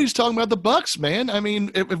because nobody's talking about the Bucks, man. I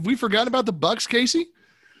mean, have we forgotten about the Bucks, Casey?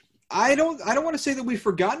 I don't want to say that we've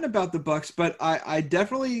forgotten about the Bucks, but I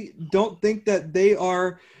definitely don't think that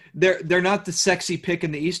they're not the sexy pick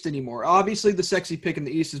in the East anymore. Obviously, the sexy pick in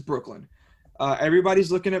the East is Brooklyn. Everybody's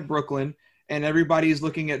looking at Brooklyn, and everybody's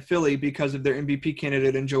looking at Philly because of their MVP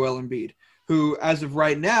candidate in Joel Embiid, who, as of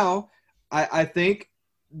right now, I think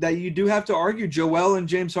that you do have to argue Joel and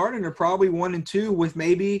James Harden are probably 1 and 2, with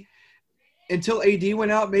maybe until AD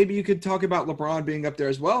went out, maybe you could talk about LeBron being up there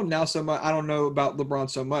as well. Now, I don't know about LeBron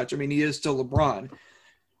so much. I mean, he is still LeBron.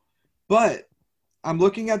 But I'm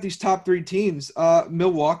looking at these top 3 teams.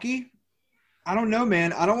 Milwaukee, I don't know,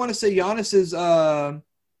 man. I don't want to say Giannis is a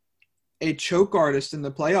choke artist in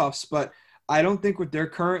the playoffs, but I don't think with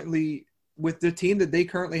the team that they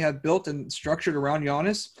currently have built and structured around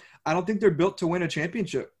Giannis, I don't think they're built to win a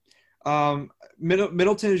championship.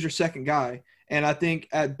 Middleton is your second guy, and I think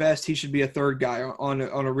at best he should be a third guy on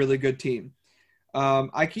a really good team.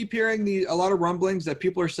 I keep hearing a lot of rumblings that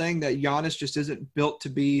people are saying that Giannis just isn't built to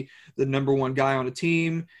be the number 1 guy on a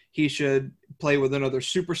team. He should play with another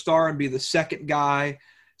superstar and be the second guy,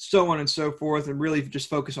 so on and so forth, and really just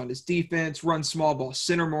focus on his defense, run small ball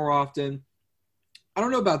center more often. I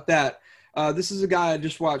don't know about that. This is a guy I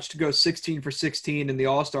just watched go 16 for 16 in the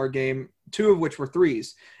All-Star game, 2 of which were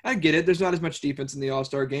threes. I get it. There's not as much defense in the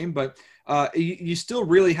All-Star game, but you still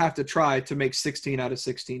really have to try to make 16 out of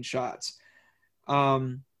 16 shots.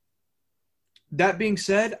 That being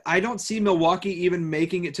said, I don't see Milwaukee even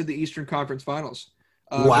making it to the Eastern Conference Finals.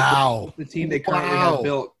 Wow. The team they currently have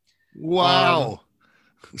built. Wow.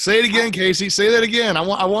 Say it again, Casey. Say that again. I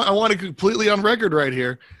want it completely on record right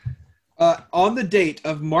here. On the date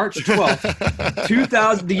of March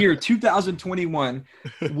 12th, the year 2021,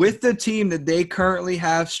 with the team that they currently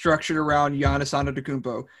have structured around Giannis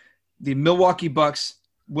Antetokounmpo, the Milwaukee Bucks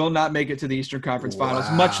will not make it to the Eastern Conference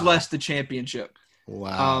Finals, much less the championship.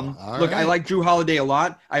 Wow. Look, I like Jrue Holiday a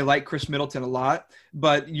lot. I like Chris Middleton a lot,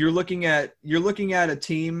 but you're looking at a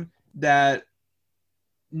team that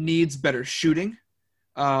needs better shooting.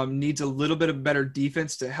 Needs a little bit of better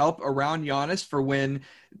defense to help around Giannis for when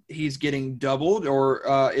he's getting doubled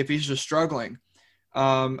or if he's just struggling.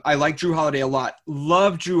 I like Jrue Holiday a lot.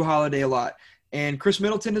 Love Jrue Holiday a lot. And Chris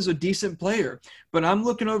Middleton is a decent player. But I'm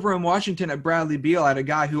looking over in Washington at Bradley Beal, at a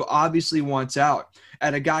guy who obviously wants out,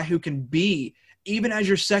 at a guy who can be, even as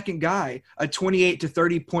your second guy, a 28 to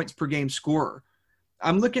 30 points per game scorer.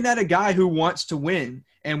 I'm looking at a guy who wants to win.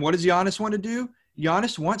 And what does Giannis want to do?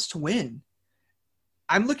 Giannis wants to win.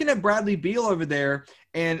 I'm looking at Bradley Beal over there,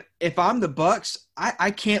 and if I'm the Bucks,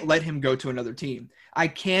 I can't let him go to another team. I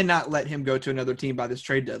cannot let him go to another team by this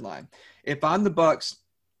trade deadline. If I'm the Bucks,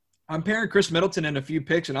 I'm pairing Chris Middleton in a few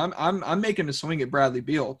picks, and I'm making a swing at Bradley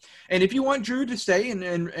Beal. And if you want Jrue to stay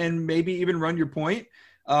and maybe even run your point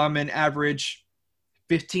and average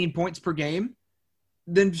 15 points per game,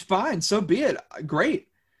 then fine, so be it. Great.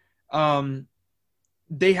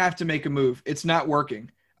 They have to make a move. It's not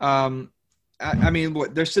working. I mean,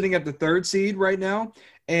 they're sitting at the 3rd seed right now,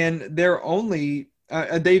 and they're only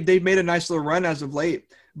they've made a nice little run as of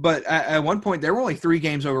late. But at one point, they were only 3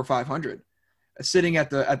 games over 500, sitting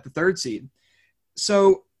at the 3rd seed.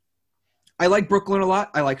 So I like Brooklyn a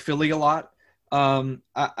lot. I like Philly a lot.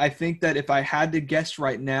 I think that if I had to guess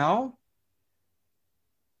right now,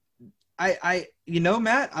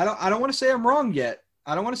 Matt, I don't want to say I'm wrong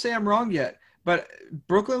yet. But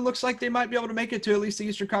Brooklyn looks like they might be able to make it to at least the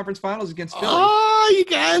Eastern Conference Finals against Philly. Oh, you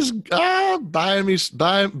guys, buying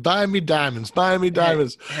me diamonds.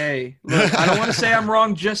 Hey, look, I don't want to say I'm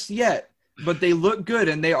wrong just yet, but they look good,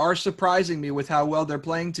 and they are surprising me with how well they're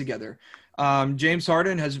playing together. James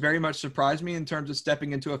Harden has very much surprised me in terms of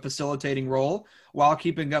stepping into a facilitating role while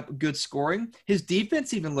keeping up good scoring. His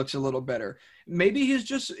defense even looks a little better. Maybe he's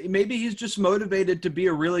just motivated to be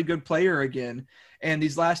a really good player again. And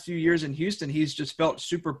these last few years in Houston, he's just felt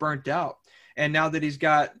super burnt out. And now that he's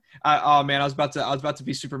got, I was about to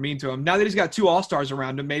be super mean to him. Now that he's got 2 All-Stars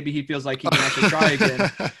around him, maybe he feels like he can actually try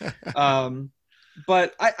again.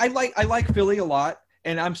 But I like Philly a lot.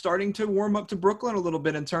 And I'm starting to warm up to Brooklyn a little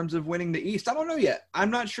bit in terms of winning the East. I don't know yet. I'm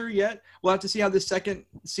not sure yet. We'll have to see how this second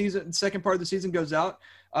part of the season goes out.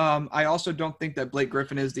 I also don't think that Blake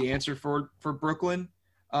Griffin is the answer for Brooklyn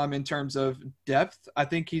in terms of depth. I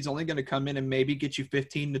think he's only going to come in and maybe get you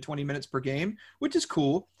 15 to 20 minutes per game, which is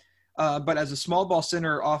cool. But as a small ball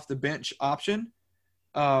center off the bench option,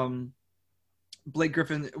 Blake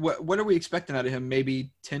Griffin, what are we expecting out of him?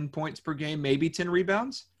 Maybe 10 points per game, maybe 10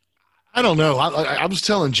 rebounds? I don't know. I was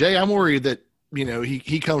telling Jay, I'm worried that,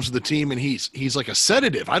 he comes to the team and he's like a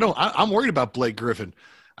sedative. I'm worried about Blake Griffin.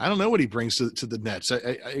 I don't know what he brings to the Nets.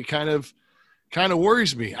 It kind of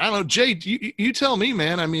worries me. I don't know. Jay, you tell me,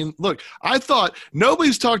 man. I mean, look, I thought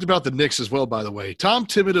nobody's talked about the Knicks as well, by the way. Tom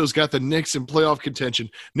Thibodeau's got the Knicks in playoff contention.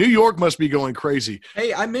 New York must be going crazy.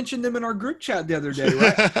 Hey, I mentioned them in our group chat the other day,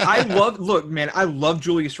 right? I love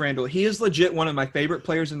Julius Randle. He is legit one of my favorite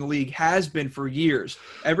players in the league, has been for years.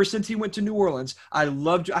 Ever since he went to New Orleans, I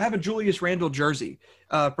have a Julius Randle jersey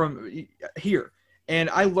from here. And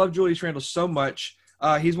I love Julius Randle so much.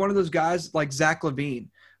 He's one of those guys like Zach LaVine.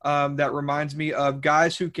 That reminds me of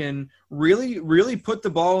guys who can really, really put the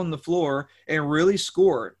ball on the floor and really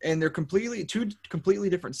score. And they're two completely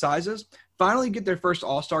different sizes. Finally get their first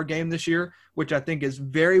All-Star game this year, which I think is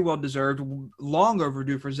very well deserved, long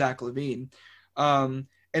overdue for Zach LaVine. And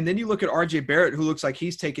then you look at RJ Barrett, who looks like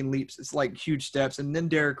he's taking leaps. It's like huge steps. And then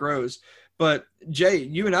Derrick Rose. But Jay,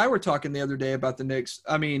 you and I were talking the other day about the Knicks.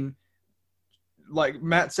 I mean, like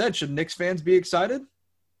Matt said, should Knicks fans be excited?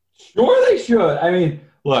 Sure they should. I mean,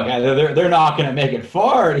 look, they're not going to make it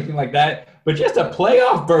far or anything like that, but just a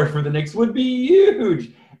playoff berth for the Knicks would be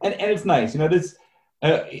huge. And it's nice.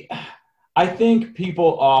 I think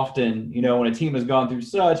people often, when a team has gone through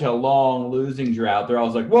such a long losing drought, they're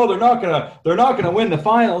always like, well, they're not gonna win the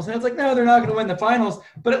finals. And it's like, no, they're not gonna win the finals,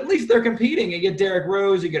 but at least they're competing. You get Derrick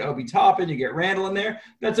Rose, you get Obi Toppin, you get Randall in there.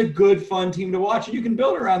 That's a good, fun team to watch, and you can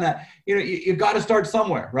build around that. You got to start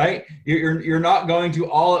somewhere, right? You're not going to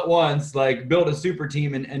all at once like build a super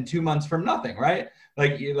team in 2 months from nothing, right?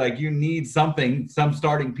 You need some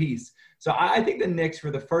starting piece. So I think the Knicks,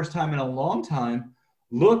 for the first time in a long time,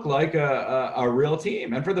 look like a real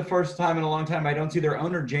team. And for the first time in a long time, I don't see their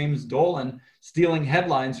owner, James Dolan, stealing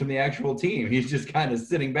headlines from the actual team. He's just kind of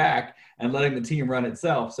sitting back and letting the team run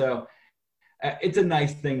itself. So it's a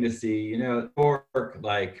nice thing to see.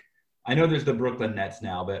 I know there's the Brooklyn Nets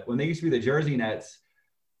now, but when they used to be the Jersey Nets,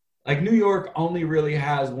 like New York only really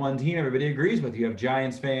has one team everybody agrees with. You have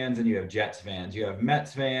Giants fans and you have Jets fans. You have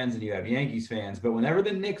Mets fans and you have Yankees fans. But whenever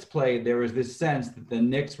the Knicks played, there was this sense that the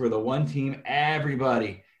Knicks were the one team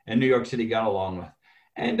everybody in New York City got along with.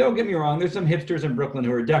 And don't get me wrong, there's some hipsters in Brooklyn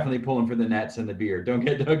who are definitely pulling for the Nets and the beer. Don't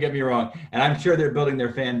get me wrong. And I'm sure they're building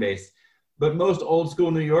their fan base. But most old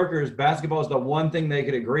school New Yorkers, basketball is the one thing they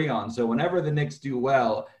could agree on. So whenever the Knicks do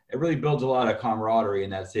well, it really builds a lot of camaraderie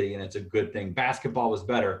in that city, and it's a good thing. Basketball was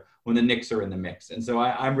better when the Knicks are in the mix. And so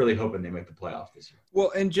I'm really hoping they make the playoffs this year.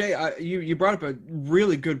 Well, and Jay, you brought up a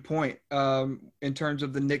really good point in terms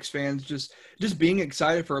of the Knicks fans just being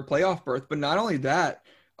excited for a playoff berth. But not only that,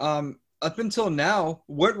 up until now,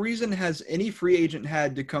 what reason has any free agent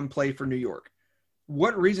had to come play for New York?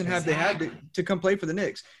 What reason have they had to come play for the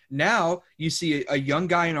Knicks? Now you see a young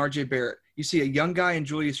guy in RJ Barrett. You see a young guy in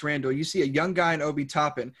Julius Randle. You see a young guy in Obi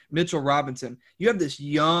Toppin, Mitchell Robinson. You have this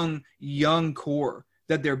young core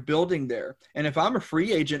that they're building there. And if I'm a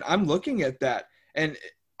free agent, I'm looking at that and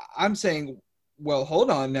I'm saying, well, hold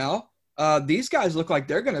on now. These guys look like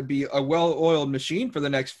they're going to be a well-oiled machine for the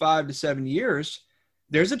next 5 to 7 years.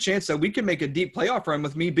 There's a chance that we can make a deep playoff run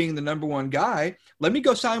with me being the number one guy. Let me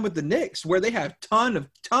go sign with the Knicks, where they have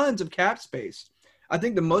tons of cap space. I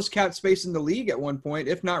think the most cap space in the league at one point,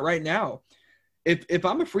 if not right now. If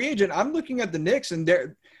I'm a free agent, I'm looking at the Knicks, and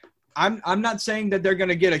I'm not saying that they're going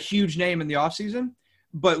to get a huge name in the offseason,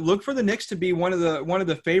 but look for the Knicks to be one of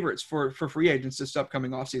the favorites for free agents this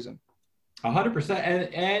upcoming offseason.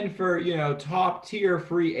 100%. And for, top tier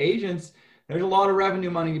free agents, there's a lot of revenue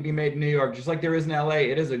money to be made in New York, just like there is in LA.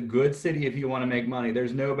 It is a good city if you want to make money.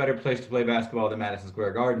 There's no better place to play basketball than Madison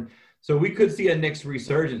Square Garden. So we could see a Knicks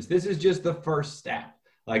resurgence. This is just the first step.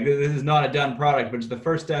 Like, this is not a done product, but it's the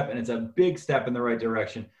first step, and it's a big step in the right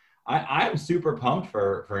direction. I'm super pumped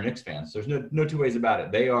for Knicks fans. There's no two ways about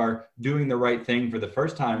it. They are doing the right thing for the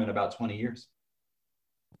first time in about 20 years.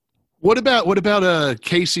 What about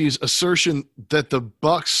Casey's assertion that the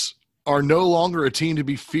Bucks are no longer a team to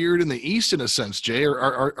be feared in the East in a sense, Jay?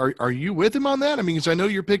 Are you with him on that? I mean, because I know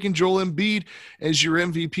you're picking Joel Embiid as your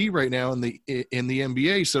MVP right now in the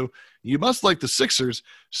NBA, so you must like the Sixers.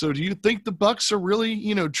 So do you think the Bucks are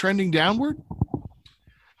really, trending downward?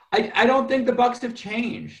 I don't think the Bucks have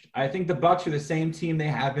changed. I think the Bucks are the same team they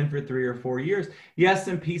have been for 3 or 4 years. Yes,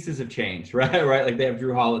 some pieces have changed, right? Right, like they have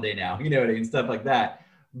Drew Holiday now, what I mean, stuff like that.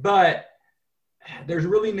 But there's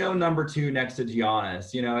really no number 2 next to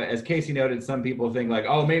Giannis. As Casey noted, some people think like,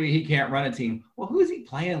 oh, maybe he can't run a team. Well, who is he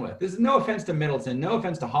playing with? This is no offense to Middleton, no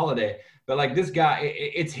offense to Holiday, but like this guy,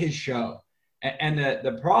 it's his show. And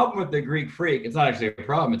the problem with the Greek Freak, it's not actually a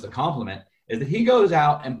problem, it's a compliment, is that he goes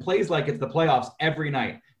out and plays like it's the playoffs every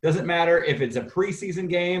night. Doesn't matter if it's a preseason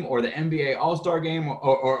game or the NBA All-Star game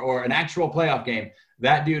or an actual playoff game.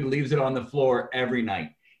 That dude leaves it on the floor every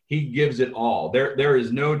night. He gives it all. There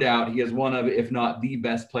is no doubt he is one of, if not the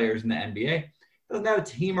best players in the NBA. Doesn't have a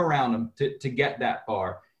team around him to get that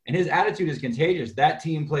far. And his attitude is contagious. That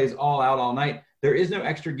team plays all out all night. There is no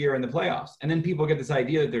extra gear in the playoffs. And then people get this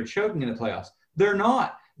idea that they're choking in the playoffs. They're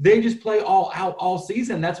not. They just play all out all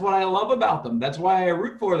season. That's what I love about them. That's why I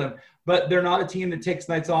root for them. But they're not a team that takes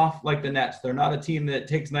nights off like the Nets. They're not a team that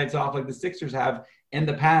takes nights off like the Sixers have in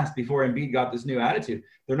the past before Embiid got this new attitude.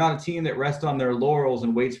 They're not a team that rests on their laurels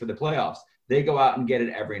and waits for the playoffs. They go out and get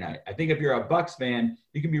it every night. I think if you're a Bucks fan,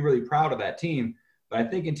 you can be really proud of that team. But I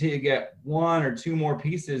think until you get 1 or 2 more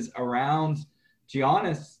pieces around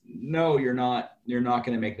Giannis, no, you're not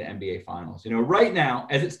going to make the NBA Finals. Right now,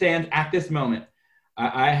 as it stands at this moment,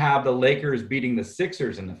 I have the Lakers beating the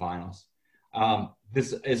Sixers in the finals.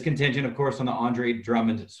 This is contingent, of course, on the Andre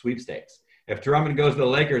Drummond sweepstakes. If Drummond goes to the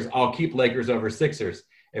Lakers, I'll keep Lakers over Sixers.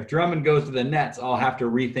 If Drummond goes to the Nets, I'll have to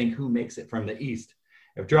rethink who makes it from the East.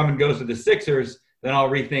 If Drummond goes to the Sixers, then I'll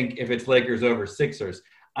rethink if it's Lakers over Sixers.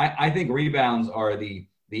 I think rebounds are the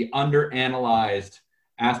underanalyzed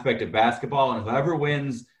aspect of basketball, and whoever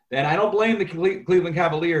wins, then I don't blame the Cleveland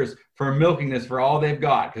Cavaliers for milking this for all they've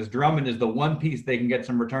got, because Drummond is the one piece they can get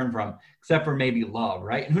some return from, except for maybe Love,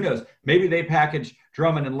 right? And who knows? Maybe they package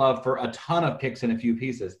Drummond and Love for a ton of picks and a few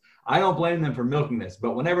pieces. I don't blame them for milking this,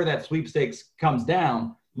 but whenever that sweepstakes comes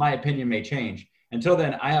down, my opinion may change. Until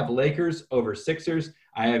then, I have Lakers over Sixers.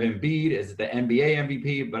 I have Embiid as the NBA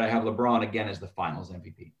MVP, but I have LeBron again as the Finals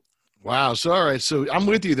MVP. Wow. So, all right. So I'm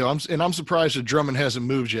with you, though. I'm surprised that Drummond hasn't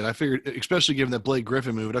moved yet. I figured, especially given that Blake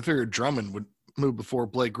Griffin moved, I figured Drummond would move before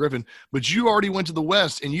Blake Griffin. But you already went to the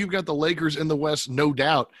West, and you've got the Lakers in the West, no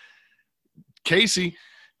doubt. Casey,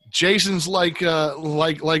 Jason's like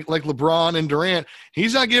LeBron and Durant.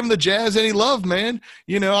 He's not giving the Jazz any love, man.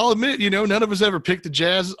 I'll admit, none of us ever picked the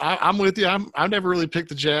Jazz. I'm with you. I never really picked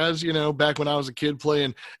the Jazz, back when I was a kid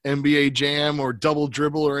playing NBA Jam or Double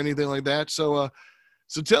Dribble or anything like that. So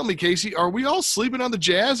tell me, Casey, are we all sleeping on the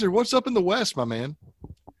Jazz, or what's up in the West, my man?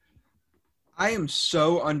 I am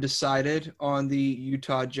so undecided on the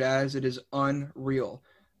Utah Jazz. It is unreal.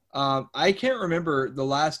 I can't remember the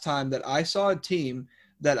last time that I saw a team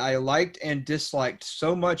that I liked and disliked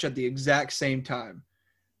so much at the exact same time.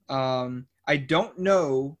 I don't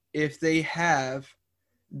know if they have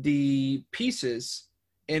the pieces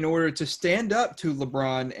in order to stand up to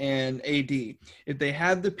LeBron and AD, if they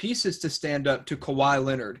have the pieces to stand up to Kawhi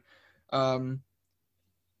Leonard.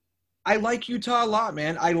 I like Utah a lot,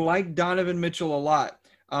 man. I like Donovan Mitchell a lot.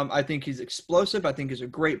 I think he's explosive. I think he's a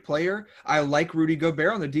great player. I like Rudy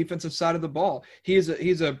Gobert on the defensive side of the ball. He's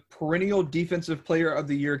a perennial defensive player of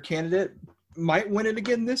the year candidate. Might win it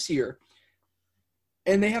again this year.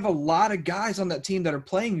 And they have a lot of guys on that team that are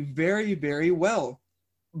playing very, very well.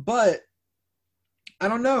 But I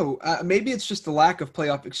don't know. Maybe it's just the lack of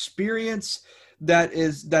playoff experience that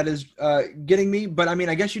is getting me. But I mean,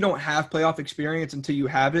 I guess you don't have playoff experience until you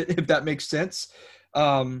have it, if that makes sense.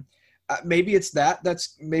 Maybe it's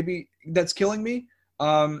that's killing me.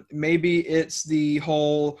 Maybe it's the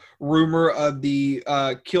whole rumor of the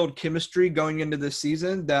killed chemistry going into this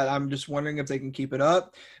season that I'm just wondering if they can keep it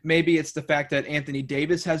up. Maybe it's the fact that Anthony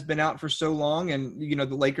Davis has been out for so long, and the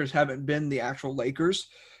Lakers haven't been the actual Lakers.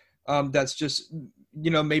 That's just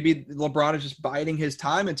maybe LeBron is just biding his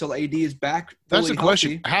time until AD is back. That's the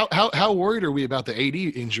question. How worried are we about the AD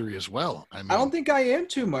injury as well? I don't think I am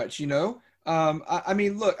too much. I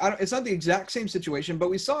mean, look, it's not the exact same situation, but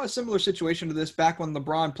we saw a similar situation to this back when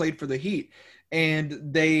LeBron played for the Heat, and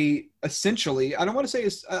they essentially, I don't want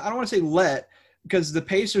to say let, because the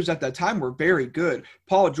Pacers at that time were very good.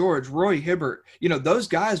 Paul George, Roy Hibbert, those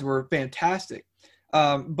guys were fantastic.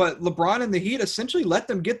 But LeBron and the Heat essentially let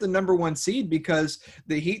them get the number 1 seed because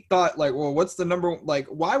the Heat thought like, well, what's the number, like,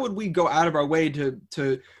 why would we go out of our way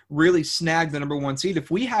to really snag the number 1 seed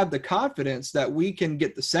if we have the confidence that we can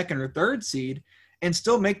get the 2nd or 3rd seed and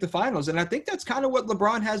still make the finals? And I think that's kind of what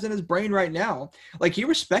LeBron has in his brain right now. Like, he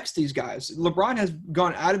respects these guys. LeBron has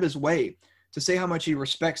gone out of his way to say how much he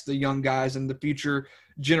respects the young guys and the future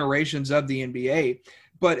generations of the NBA.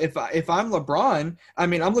 But if I'm LeBron, I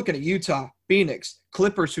mean, I'm looking at Utah, Phoenix,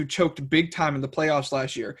 Clippers, who choked big time in the playoffs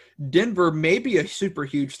last year. Denver may be a super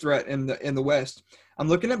huge threat in the West. I'm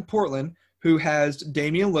looking at Portland, who has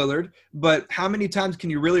Damian Lillard, but how many times can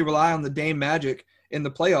you really rely on the Dame Magic in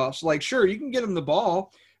the playoffs? Like, sure, you can get him the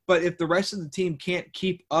ball, but if the rest of the team can't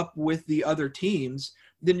keep up with the other teams,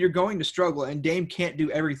 then you're going to struggle, and Dame can't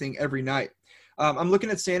do everything every night. I'm looking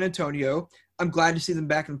at San Antonio. I'm glad to see them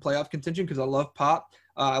back in playoff contention because I love Pop.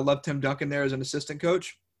 I love Tim Duncan there as an assistant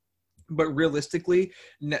coach. But realistically,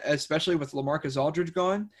 especially with LaMarcus Aldridge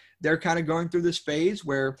gone, they're kind of going through this phase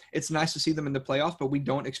where it's nice to see them in the playoffs, but we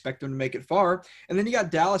don't expect them to make it far. And then you got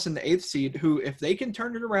Dallas in the 8th seed, who, if they can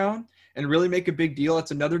turn it around and really make a big deal,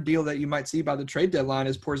 it's another deal that you might see by the trade deadline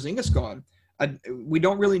is Porzingis gone. We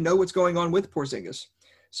don't really know what's going on with Porzingis.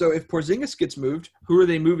 So if Porzingis gets moved, who are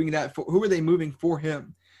they moving that for? Who are they moving for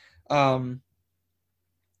him? I'm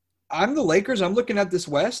the Lakers. I'm looking at this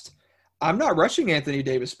West. I'm not rushing Anthony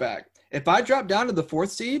Davis back. If I drop down to the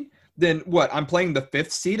 4th seed, then what? I'm playing the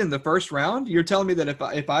 5th seed in the first round? You're telling me that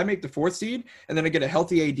if I make the 4th seed and then I get a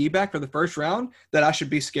healthy AD back for the first round, that I should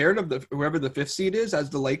be scared of whoever the 5th seed is as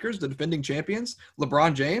the Lakers, the defending champions,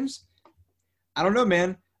 LeBron James? I don't know,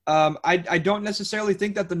 man. I don't necessarily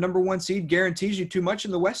think that the number 1 seed guarantees you too much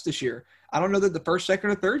in the West this year. I don't know that the 1st,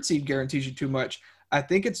 2nd, or 3rd seed guarantees you too much. I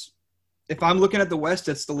think if I'm looking at the West,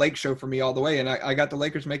 it's the Lake show for me all the way, and I got the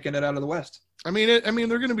Lakers making it out of the West. I mean, they're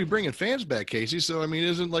going to be bringing fans back, Casey. So, I mean,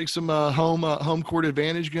 isn't like some home court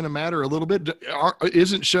advantage going to matter a little bit?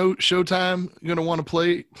 Isn't Showtime going to want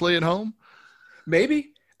to play at home? Maybe.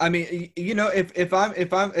 I mean, you know, if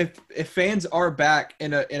fans are back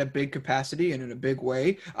in a big capacity and in a big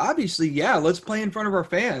way, obviously, yeah, let's play in front of our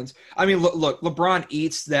fans. I mean, look, LeBron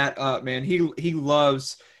eats that up, man.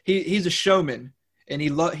 He's a showman, and he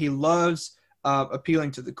loves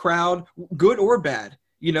appealing to the crowd, good or bad.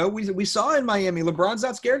 You know, we saw in Miami, LeBron's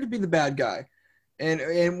not scared to be the bad guy.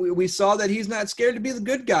 And we saw that he's not scared to be the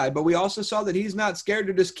good guy, but we also saw that he's not scared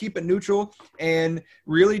to just keep it neutral and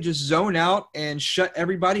really just zone out and shut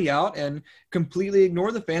everybody out and completely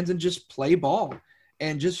ignore the fans and just play ball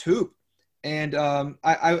and just hoop. And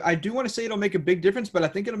I do want to say it'll make a big difference, but I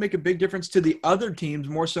think it'll make a big difference to the other teams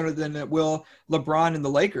more so than it will LeBron and the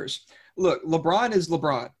Lakers. Look, LeBron is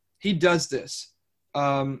LeBron. He does this.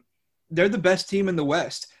 They're the best team in the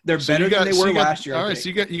West. They're better than they were last year. All right, so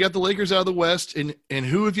you got the Lakers out of the West, and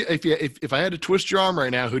who if I had to twist your arm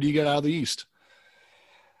right now, who do you get out of the East?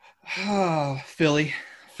 Oh, Philly.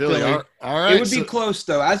 All right. It would be close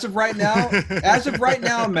though. As of right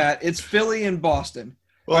now, Matt, it's Philly and Boston.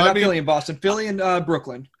 Well, Philly and Boston. Philly and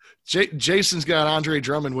Brooklyn. Jason's got Andre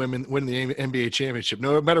Drummond win the NBA championship.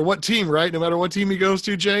 No matter what team, right? No matter what team he goes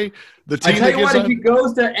to, Jay. The team. I tell you what, if he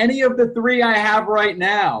goes to any of the 3 I have right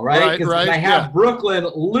now, right? Because I have Brooklyn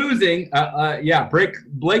losing.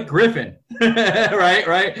 Blake Griffin,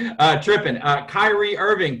 right. Tripping. Kyrie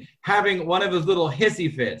Irving having one of his little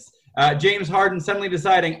hissy fits. James Harden suddenly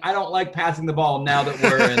deciding, I don't like passing the ball now that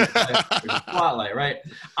we're in the spotlight, right?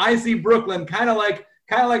 I see Brooklyn kind of like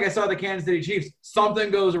I saw the Kansas City Chiefs.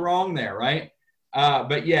 Something goes wrong there, right?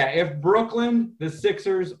 But yeah, if Brooklyn, the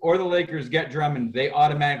Sixers, or the Lakers get Drummond, they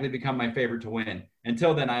automatically become my favorite to win.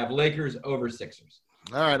 Until then, I have Lakers over Sixers.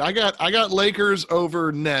 All right, I got Lakers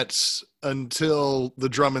over Nets until the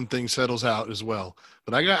Drummond thing settles out as well.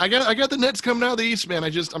 But I got the Nets coming out of the East, man.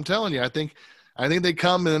 I'm telling you, I think they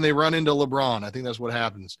come and then they run into LeBron. I think that's what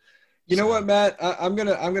happens. You know what, Matt? I'm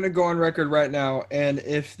gonna go on record right now, and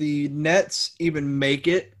if the Nets even make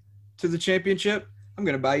it to the championship, I'm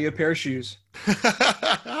gonna buy you a pair of shoes.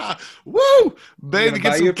 Woo, baby,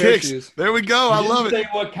 get some kicks. There we go. I love it. Say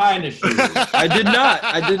what kind of shoes? I did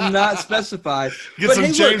not specify. Get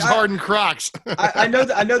some James Harden Crocs. I know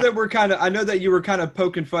that you were kind of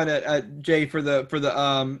poking fun at Jay for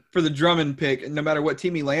the Drummond pick, no matter what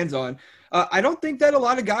team he lands on. I don't think that a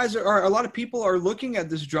lot of people are looking at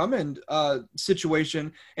this Drummond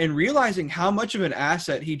situation and realizing how much of an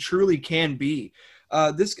asset he truly can be.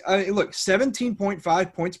 Look,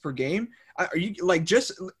 17.5 points per game. Are you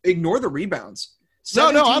just ignore the rebounds? No,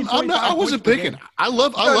 I'm not. I wasn't picking. I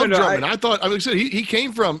love Drummond. I thought, like I said, he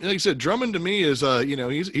came from, like I said, Drummond to me is,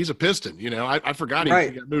 he's a Piston. I forgot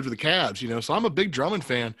he got moved to the Cavs. So I'm a big Drummond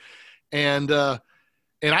fan, and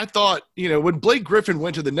And I thought, when Blake Griffin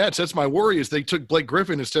went to the Nets, that's my worry is they took Blake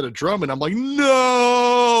Griffin instead of Drummond. I'm like,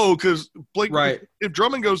 no, because if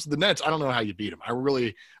Drummond goes to the Nets, I don't know how you beat him. I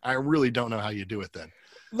really don't know how you do it then.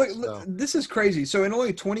 Look, this is crazy. So in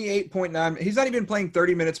only 28.9, he's not even playing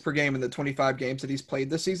 30 minutes per game in the 25 games that he's played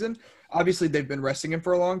this season. Obviously, they've been resting him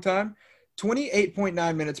for a long time.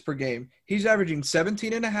 28.9 minutes per game. He's averaging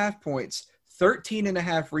 17.5 points,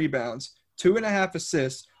 13.5 rebounds, 2.5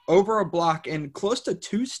 assists, over a block, and close to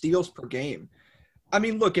 2 steals per game. I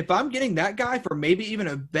mean, look, if I'm getting that guy for maybe even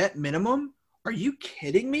a vet minimum, are you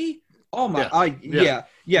kidding me? Oh my, yeah.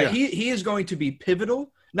 He is going to be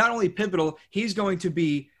pivotal. Not only pivotal, he's going to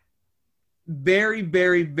be very,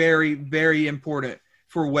 very, very, very important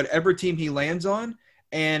for whatever team he lands on.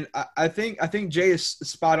 And I think Jay is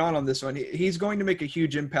spot on this one. He's going to make a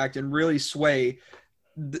huge impact and really sway,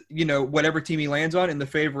 whatever team he lands on in the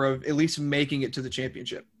favor of at least making it to the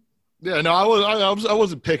championship. Yeah, no, I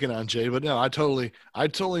wasn't picking on Jay, but no, I'm totally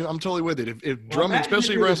with it. If Drummond,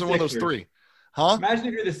 especially runs one of those three, huh? Imagine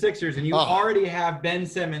if you're the Sixers and you already have Ben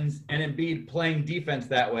Simmons and Embiid playing defense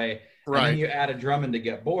that way, right? And then you add a Drummond to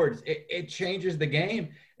get boards. It changes the game.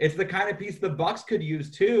 It's the kind of piece the Bucks could use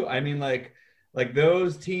too. I mean, like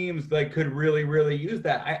those teams could really, really use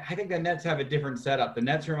that. I think the Nets have a different setup. The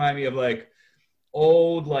Nets remind me of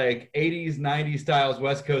old 80s 90s styles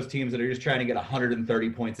West Coast teams that are just trying to get 130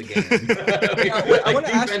 points a game. I want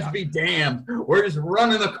to defense be damned, we're just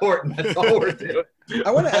running the court and that's all we're doing.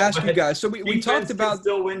 I want to ask you guys, so we talked about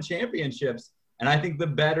still win championships, and I think the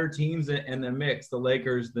better teams in the mix, the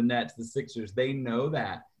Lakers, the Nets, the Sixers, they know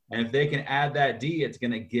that, and if they can add that D, it's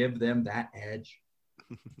going to give them that edge.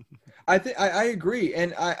 I agree,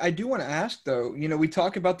 and I do want to ask though, we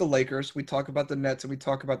talk about the Lakers, we talk about the Nets, and we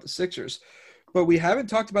talk about the Sixers. But we haven't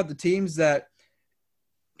talked about the teams that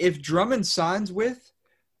if Drummond signs with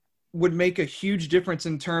would make a huge difference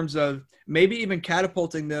in terms of maybe even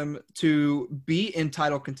catapulting them to be in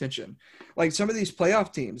title contention. Like some of these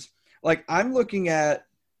playoff teams, I'm looking at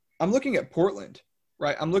Portland,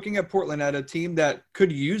 right? I'm looking at Portland at a team that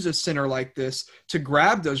could use a center like this to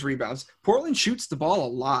grab those rebounds. Portland shoots the ball a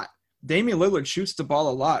lot. Damian Lillard shoots the ball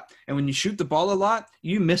a lot. And when you shoot the ball a lot,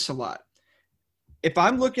 you miss a lot. If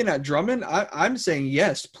I'm looking at Drummond, I'm saying,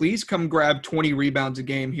 yes, please come grab 20 rebounds a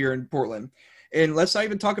game here in Portland. And let's not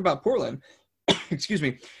even talk about Portland. Excuse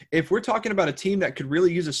me. If we're talking about a team that could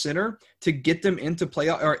really use a center to get them into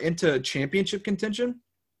playoff or into championship contention,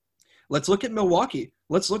 let's look at Milwaukee.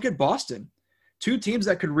 Let's look at Boston. 2 teams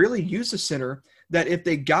that could really use a center that if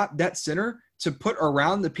they got that center to put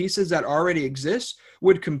around the pieces that already exist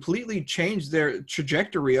would completely change their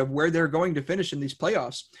trajectory of where they're going to finish in these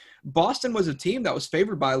playoffs. Boston was a team that was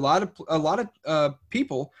favored by a lot of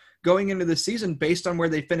people going into the season based on where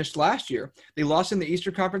they finished last year. They lost in the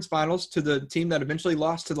Eastern Conference Finals to the team that eventually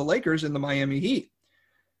lost to the Lakers in the Miami Heat.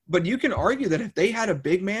 But you can argue that if they had a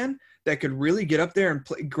big man that could really get up there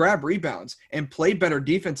and grab rebounds and play better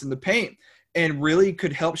defense in the paint and really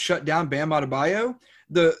could help shut down Bam Adebayo,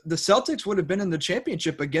 the Celtics would have been in the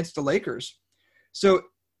championship against the Lakers. So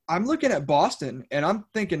I'm looking at Boston, and I'm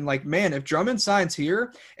thinking, man, if Drummond signs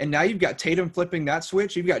here, and now you've got Tatum flipping that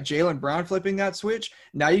switch, you've got Jaylen Brown flipping that switch,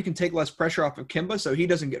 now you can take less pressure off of Kemba so he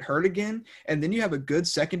doesn't get hurt again, and then you have a good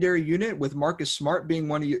secondary unit with Marcus Smart being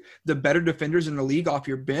one of the better defenders in the league off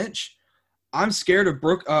your bench. I'm scared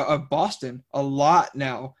of Boston a lot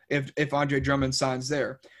now if Andre Drummond signs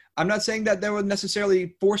there. I'm not saying that would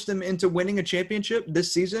necessarily force them into winning a championship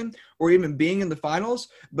this season or even being in the finals,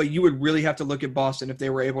 but you would really have to look at Boston if they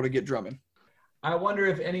were able to get Drummond. I wonder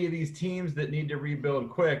if any of these teams that need to rebuild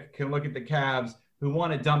quick can look at the Cavs who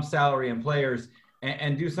want to dump salary and players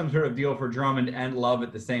and do some sort of deal for Drummond and Love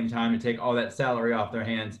at the same time and take all that salary off their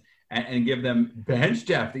hands and give them bench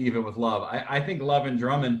depth even with Love. I think Love and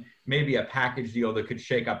Drummond may be a package deal that could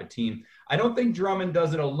shake up a team. I don't think Drummond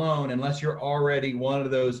does it alone unless you're already one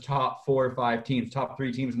of those top 4 or 5 teams, top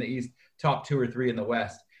 3 teams in the East, top 2 or 3 in the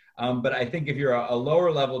West. But I think if you're a lower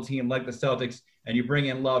level team like the Celtics and you bring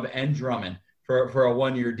in Love and Drummond for a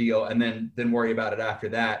 1-year deal and then worry about it after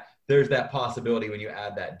that, there's that possibility when you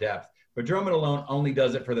add that depth. But Drummond alone only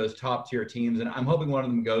does it for those top tier teams, and I'm hoping one of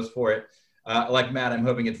them goes for it. Like Matt, I'm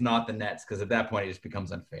hoping it's not the Nets because at that point it just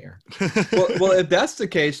becomes unfair. well, if that's the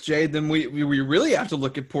case, Jay, then we really have to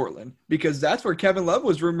look at Portland because that's where Kevin Love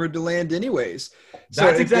was rumored to land anyways. So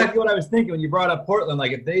that's exactly what I was thinking when you brought up Portland.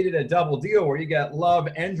 Like if they did a double deal where you got Love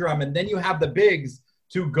and Drummond, then you have the bigs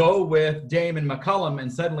to go with Dame and McCollum,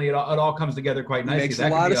 and suddenly it all comes together quite nicely. Makes a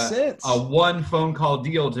lot of sense. A one phone call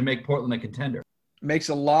deal to make Portland a contender. Makes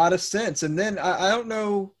a lot of sense. And then I don't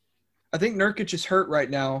know. I think Nurkic is hurt right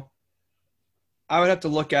now. I would have to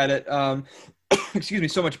look at it. excuse me,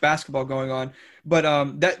 so much basketball going on. But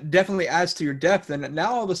that definitely adds to your depth. And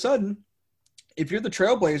now all of a sudden, if you're the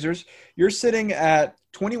Trailblazers, you're sitting at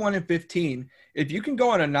 21-15. If you can go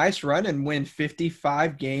on a nice run and win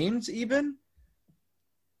 55 games even,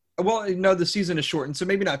 well, no, the season is shortened, so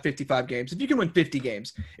maybe not 55 games. If you can win 50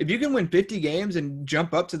 games, if you can win 50 games and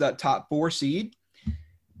jump up to that top 4 seed,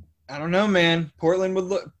 I don't know, man. Portland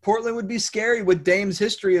would be scary with Dame's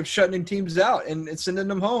history of shutting teams out and sending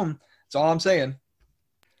them home. That's all I'm saying.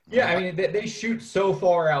 Yeah, I mean, they shoot so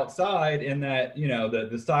far outside in that,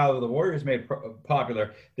 the style of the Warriors made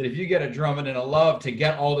popular that if you get a Drummond and a Love to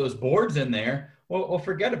get all those boards in there, well,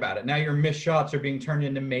 forget about it. Now your missed shots are being turned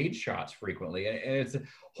into made shots frequently, and it's a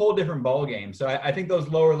whole different ball game. So I think those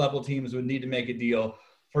lower level teams would need to make a deal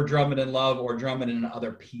for Drummond and Love, or Drummond and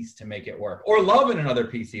another piece to make it work, or Love and another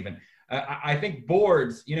piece even. I think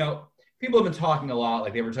boards, people have been talking a lot,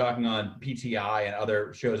 like they were talking on PTI and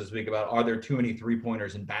other shows this week about, are there too many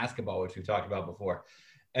three-pointers in basketball, which we've talked about before.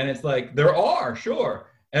 And it's like, there are, sure.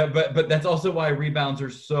 But that's also why rebounds are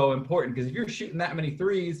so important, because if you're shooting that many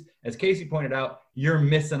threes, as Casey pointed out, you're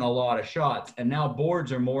missing a lot of shots. And now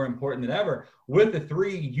boards are more important than ever. With the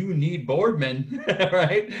three, you need boardmen,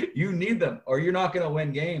 right? You need them, or you're not going to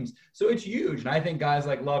win games. So it's huge. And I think guys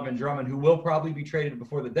like Love and Drummond, who will probably be traded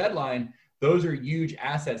before the deadline, those are huge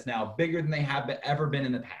assets now, bigger than they have ever been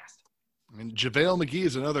in the past. And JaVale McGee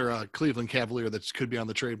is another Cleveland Cavalier that could be on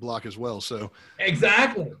the trade block as well. So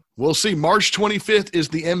exactly. We'll see. March 25th is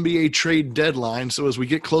the NBA trade deadline. So as we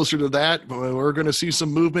get closer to that, we're going to see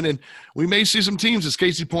some movement, and we may see some teams, as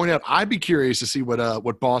Casey pointed out. I'd be curious to see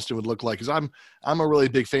what Boston would look like, because I'm a really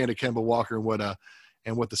big fan of Kemba Walker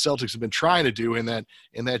and what the Celtics have been trying to do in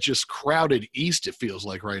that just crowded East, it feels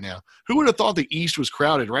like right now. Who would have thought the East was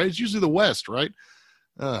crowded, right? It's usually the West, right?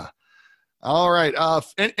 All right.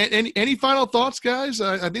 Any final thoughts, guys?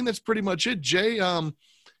 I think that's pretty much it. Jay,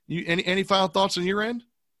 any final thoughts on your end?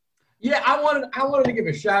 Yeah, I wanted to give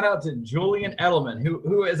a shout out to Julian Edelman,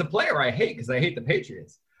 who is a player I hate because I hate the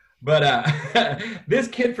Patriots. But this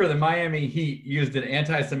kid for the Miami Heat used an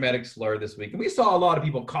anti-Semitic slur this week. And we saw a lot of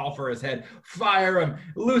people call for his head, fire him,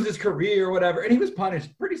 lose his career, or whatever. And he was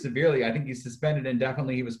punished pretty severely. I think he's suspended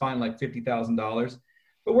indefinitely. He was fined like $50,000.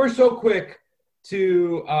 But we're so quick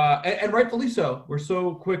to, and rightfully so, we're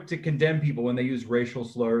so quick to condemn people when they use racial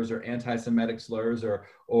slurs or anti-Semitic slurs or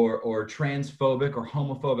transphobic or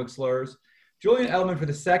homophobic slurs. Julian Edelman, for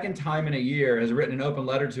the second time in a year, has written an open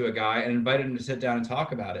letter to a guy and invited him to sit down and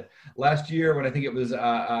talk about it. Last year, when I think it was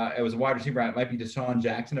a wide receiver, it might be Deshaun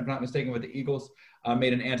Jackson, if not mistaken, with the Eagles,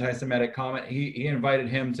 made an anti-Semitic comment. He invited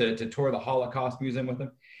him to tour the Holocaust Museum with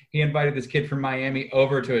him. He invited this kid from Miami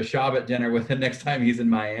over to a Shabbat dinner with him next time he's in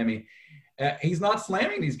Miami. He's not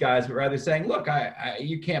slamming these guys, but rather saying, look,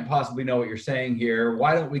 you can't possibly know what you're saying here.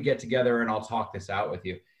 Why don't we get together and I'll talk this out with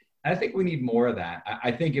you? And I think we need more of that.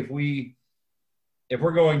 I think if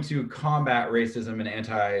we're going to combat racism and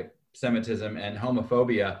anti-Semitism and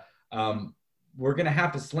homophobia, we're going to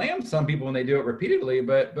have to slam some people when they do it repeatedly.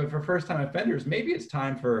 But for first-time offenders, maybe it's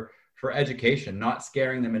time for education, not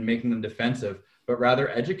scaring them and making them defensive, but rather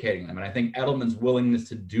educating them. And I think Edelman's willingness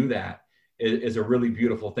to do that is a really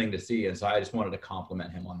beautiful thing to see. And so I just wanted to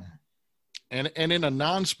compliment him on that. And in a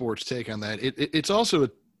non-sports take on that, it's also a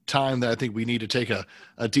time that I think we need to take a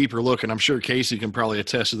deeper look. And I'm sure Casey can probably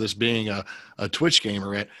attest to this, being a Twitch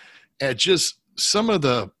gamer, at just some of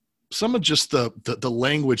the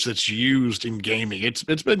language that's used in gaming.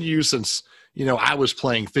 It's been used since, I was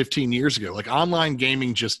playing 15 years ago. Like online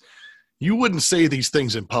gaming, you wouldn't say these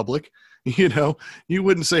things in public. You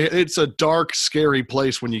wouldn't say. It's a dark, scary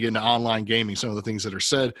place when you get into online gaming, some of the things that are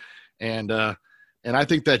said. And I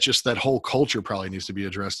think that whole culture probably needs to be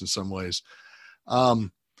addressed in some ways.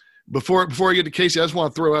 Before I get to Casey, I just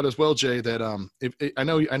want to throw out as well, Jay, that I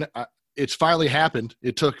know it's finally happened.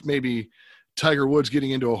 It took maybe Tiger Woods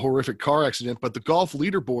getting into a horrific car accident, but the golf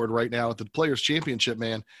leaderboard right now at the Players Championship,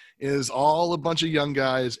 man, is all a bunch of young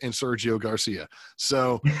guys and Sergio Garcia.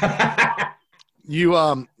 So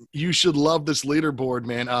you should love this leaderboard,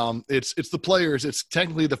 man. It's the Players. It's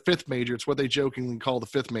technically the fifth major. It's what they jokingly call the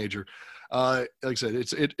fifth major. Like I said,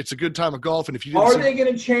 it's a good time of golf. And if you are they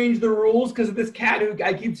going to change the rules because of this cat who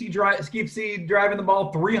I keep see driving the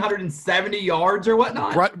ball 370 yards or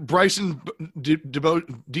whatnot? Bryson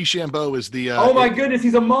DeChambeau is the. Oh my goodness,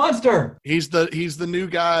 he's a monster. He's the new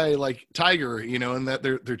guy like Tiger, and that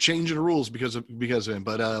they're changing the rules because of him.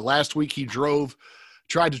 But last week he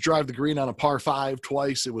tried to drive the green on a par 5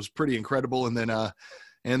 twice. It was pretty incredible. And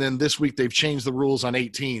then this week they've changed the rules on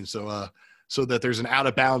 18. So so that there's an out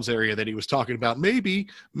of bounds area that he was talking about. Maybe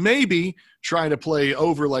trying to play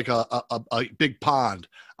over like a big pond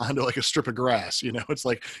onto like a strip of grass. It's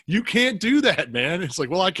like, you can't do that, man. It's like,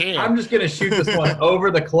 well, I can. I'm just going to shoot this one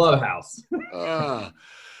over the clubhouse.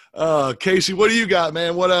 Casey, what do you got,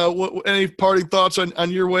 man? What any parting thoughts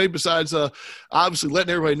on your way besides obviously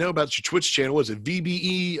letting everybody know about your Twitch channel? Was it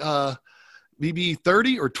VBE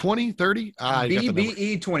 30 or 20, 30?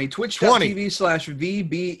 VBE 20.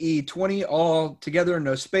 Twitch.tv/VBE 20, all together,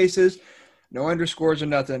 no spaces, no underscores or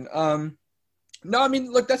nothing. No, I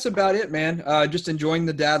mean, look, that's about it, man. Just enjoying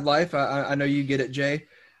the dad life. I know you get it, Jay.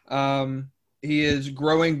 He is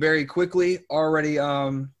growing very quickly, already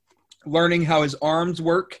learning how his arms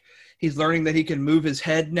work. He's learning that he can move his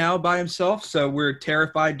head now by himself. So we're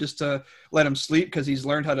terrified just to let him sleep because he's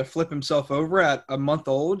learned how to flip himself over at a month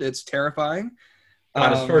old. It's terrifying.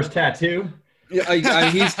 Got his first tattoo. Yeah,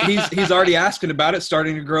 he's already asking about it,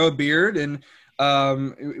 starting to grow a beard, and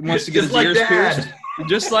wants to get his ears pierced.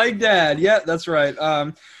 Just like dad. Yeah, that's right.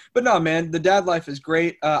 But no, man, the dad life is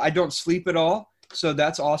great. I don't sleep at all, so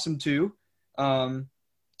that's awesome too.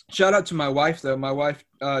 Shout out to my wife though. My wife,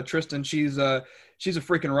 Tristan, she's a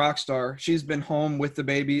freaking rock star. She's been home with the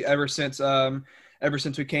baby ever since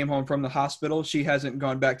we came home from the hospital. She hasn't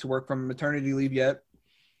gone back to work from maternity leave yet.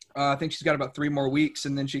 I think she's got about 3 more weeks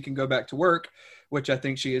and then she can go back to work, which I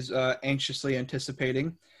think she is anxiously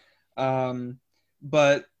anticipating.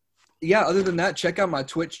 But yeah, other than that, check out my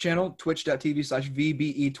Twitch channel,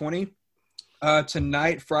 twitch.tv/VBE20.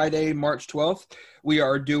 Tonight, Friday, March 12th,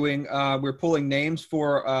 we're pulling names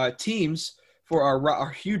for teams for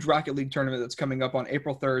our huge Rocket League tournament that's coming up on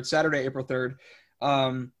Saturday, April 3rd.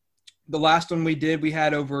 The last one we did, we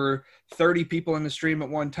had over 30 people in the stream at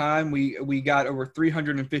one time. We got over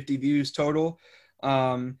 350 views total.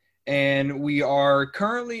 And we are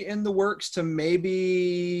currently in the works to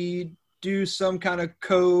maybe do some kind of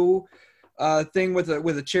thing with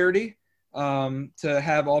a charity, to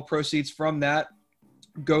have all proceeds from that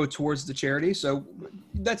go towards the charity. So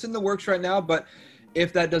that's in the works right now, but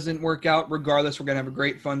if that doesn't work out, regardless, we're going to have a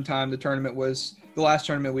great fun time. The last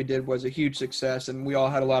tournament we did was a huge success, and we all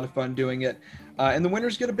had a lot of fun doing it. And the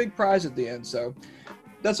winners get a big prize at the end. So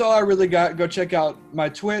that's all I really got. Go check out my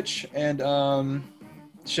Twitch, and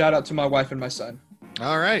shout out to my wife and my son.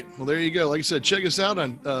 All right. Well, there you go. Like I said, check us out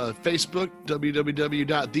on Facebook,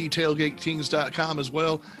 www.thetailgatekings.com as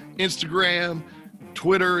well, Instagram,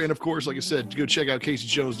 Twitter, and of course, like I said, go check out Casey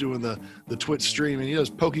Jones doing the Twitch stream, and he does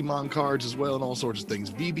Pokemon cards as well and all sorts of things.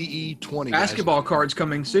 VBE 20. Basketball cards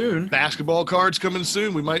coming soon. Basketball cards coming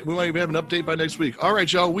soon. We might even have an update by next week. All right,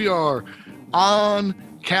 y'all. We are on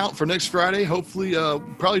count for next Friday. Hopefully,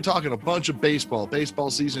 probably talking a bunch of baseball. Baseball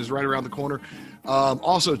season is right around the corner.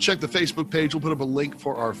 Also, check the Facebook page. We'll put up a link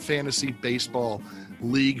for our fantasy baseball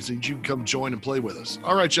leagues, and you can come join and play with us.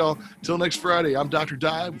 All right, y'all. Till next Friday, I'm Dr.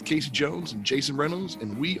 Dye with Casey Jones and Jason Reynolds,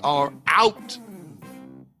 and we are out.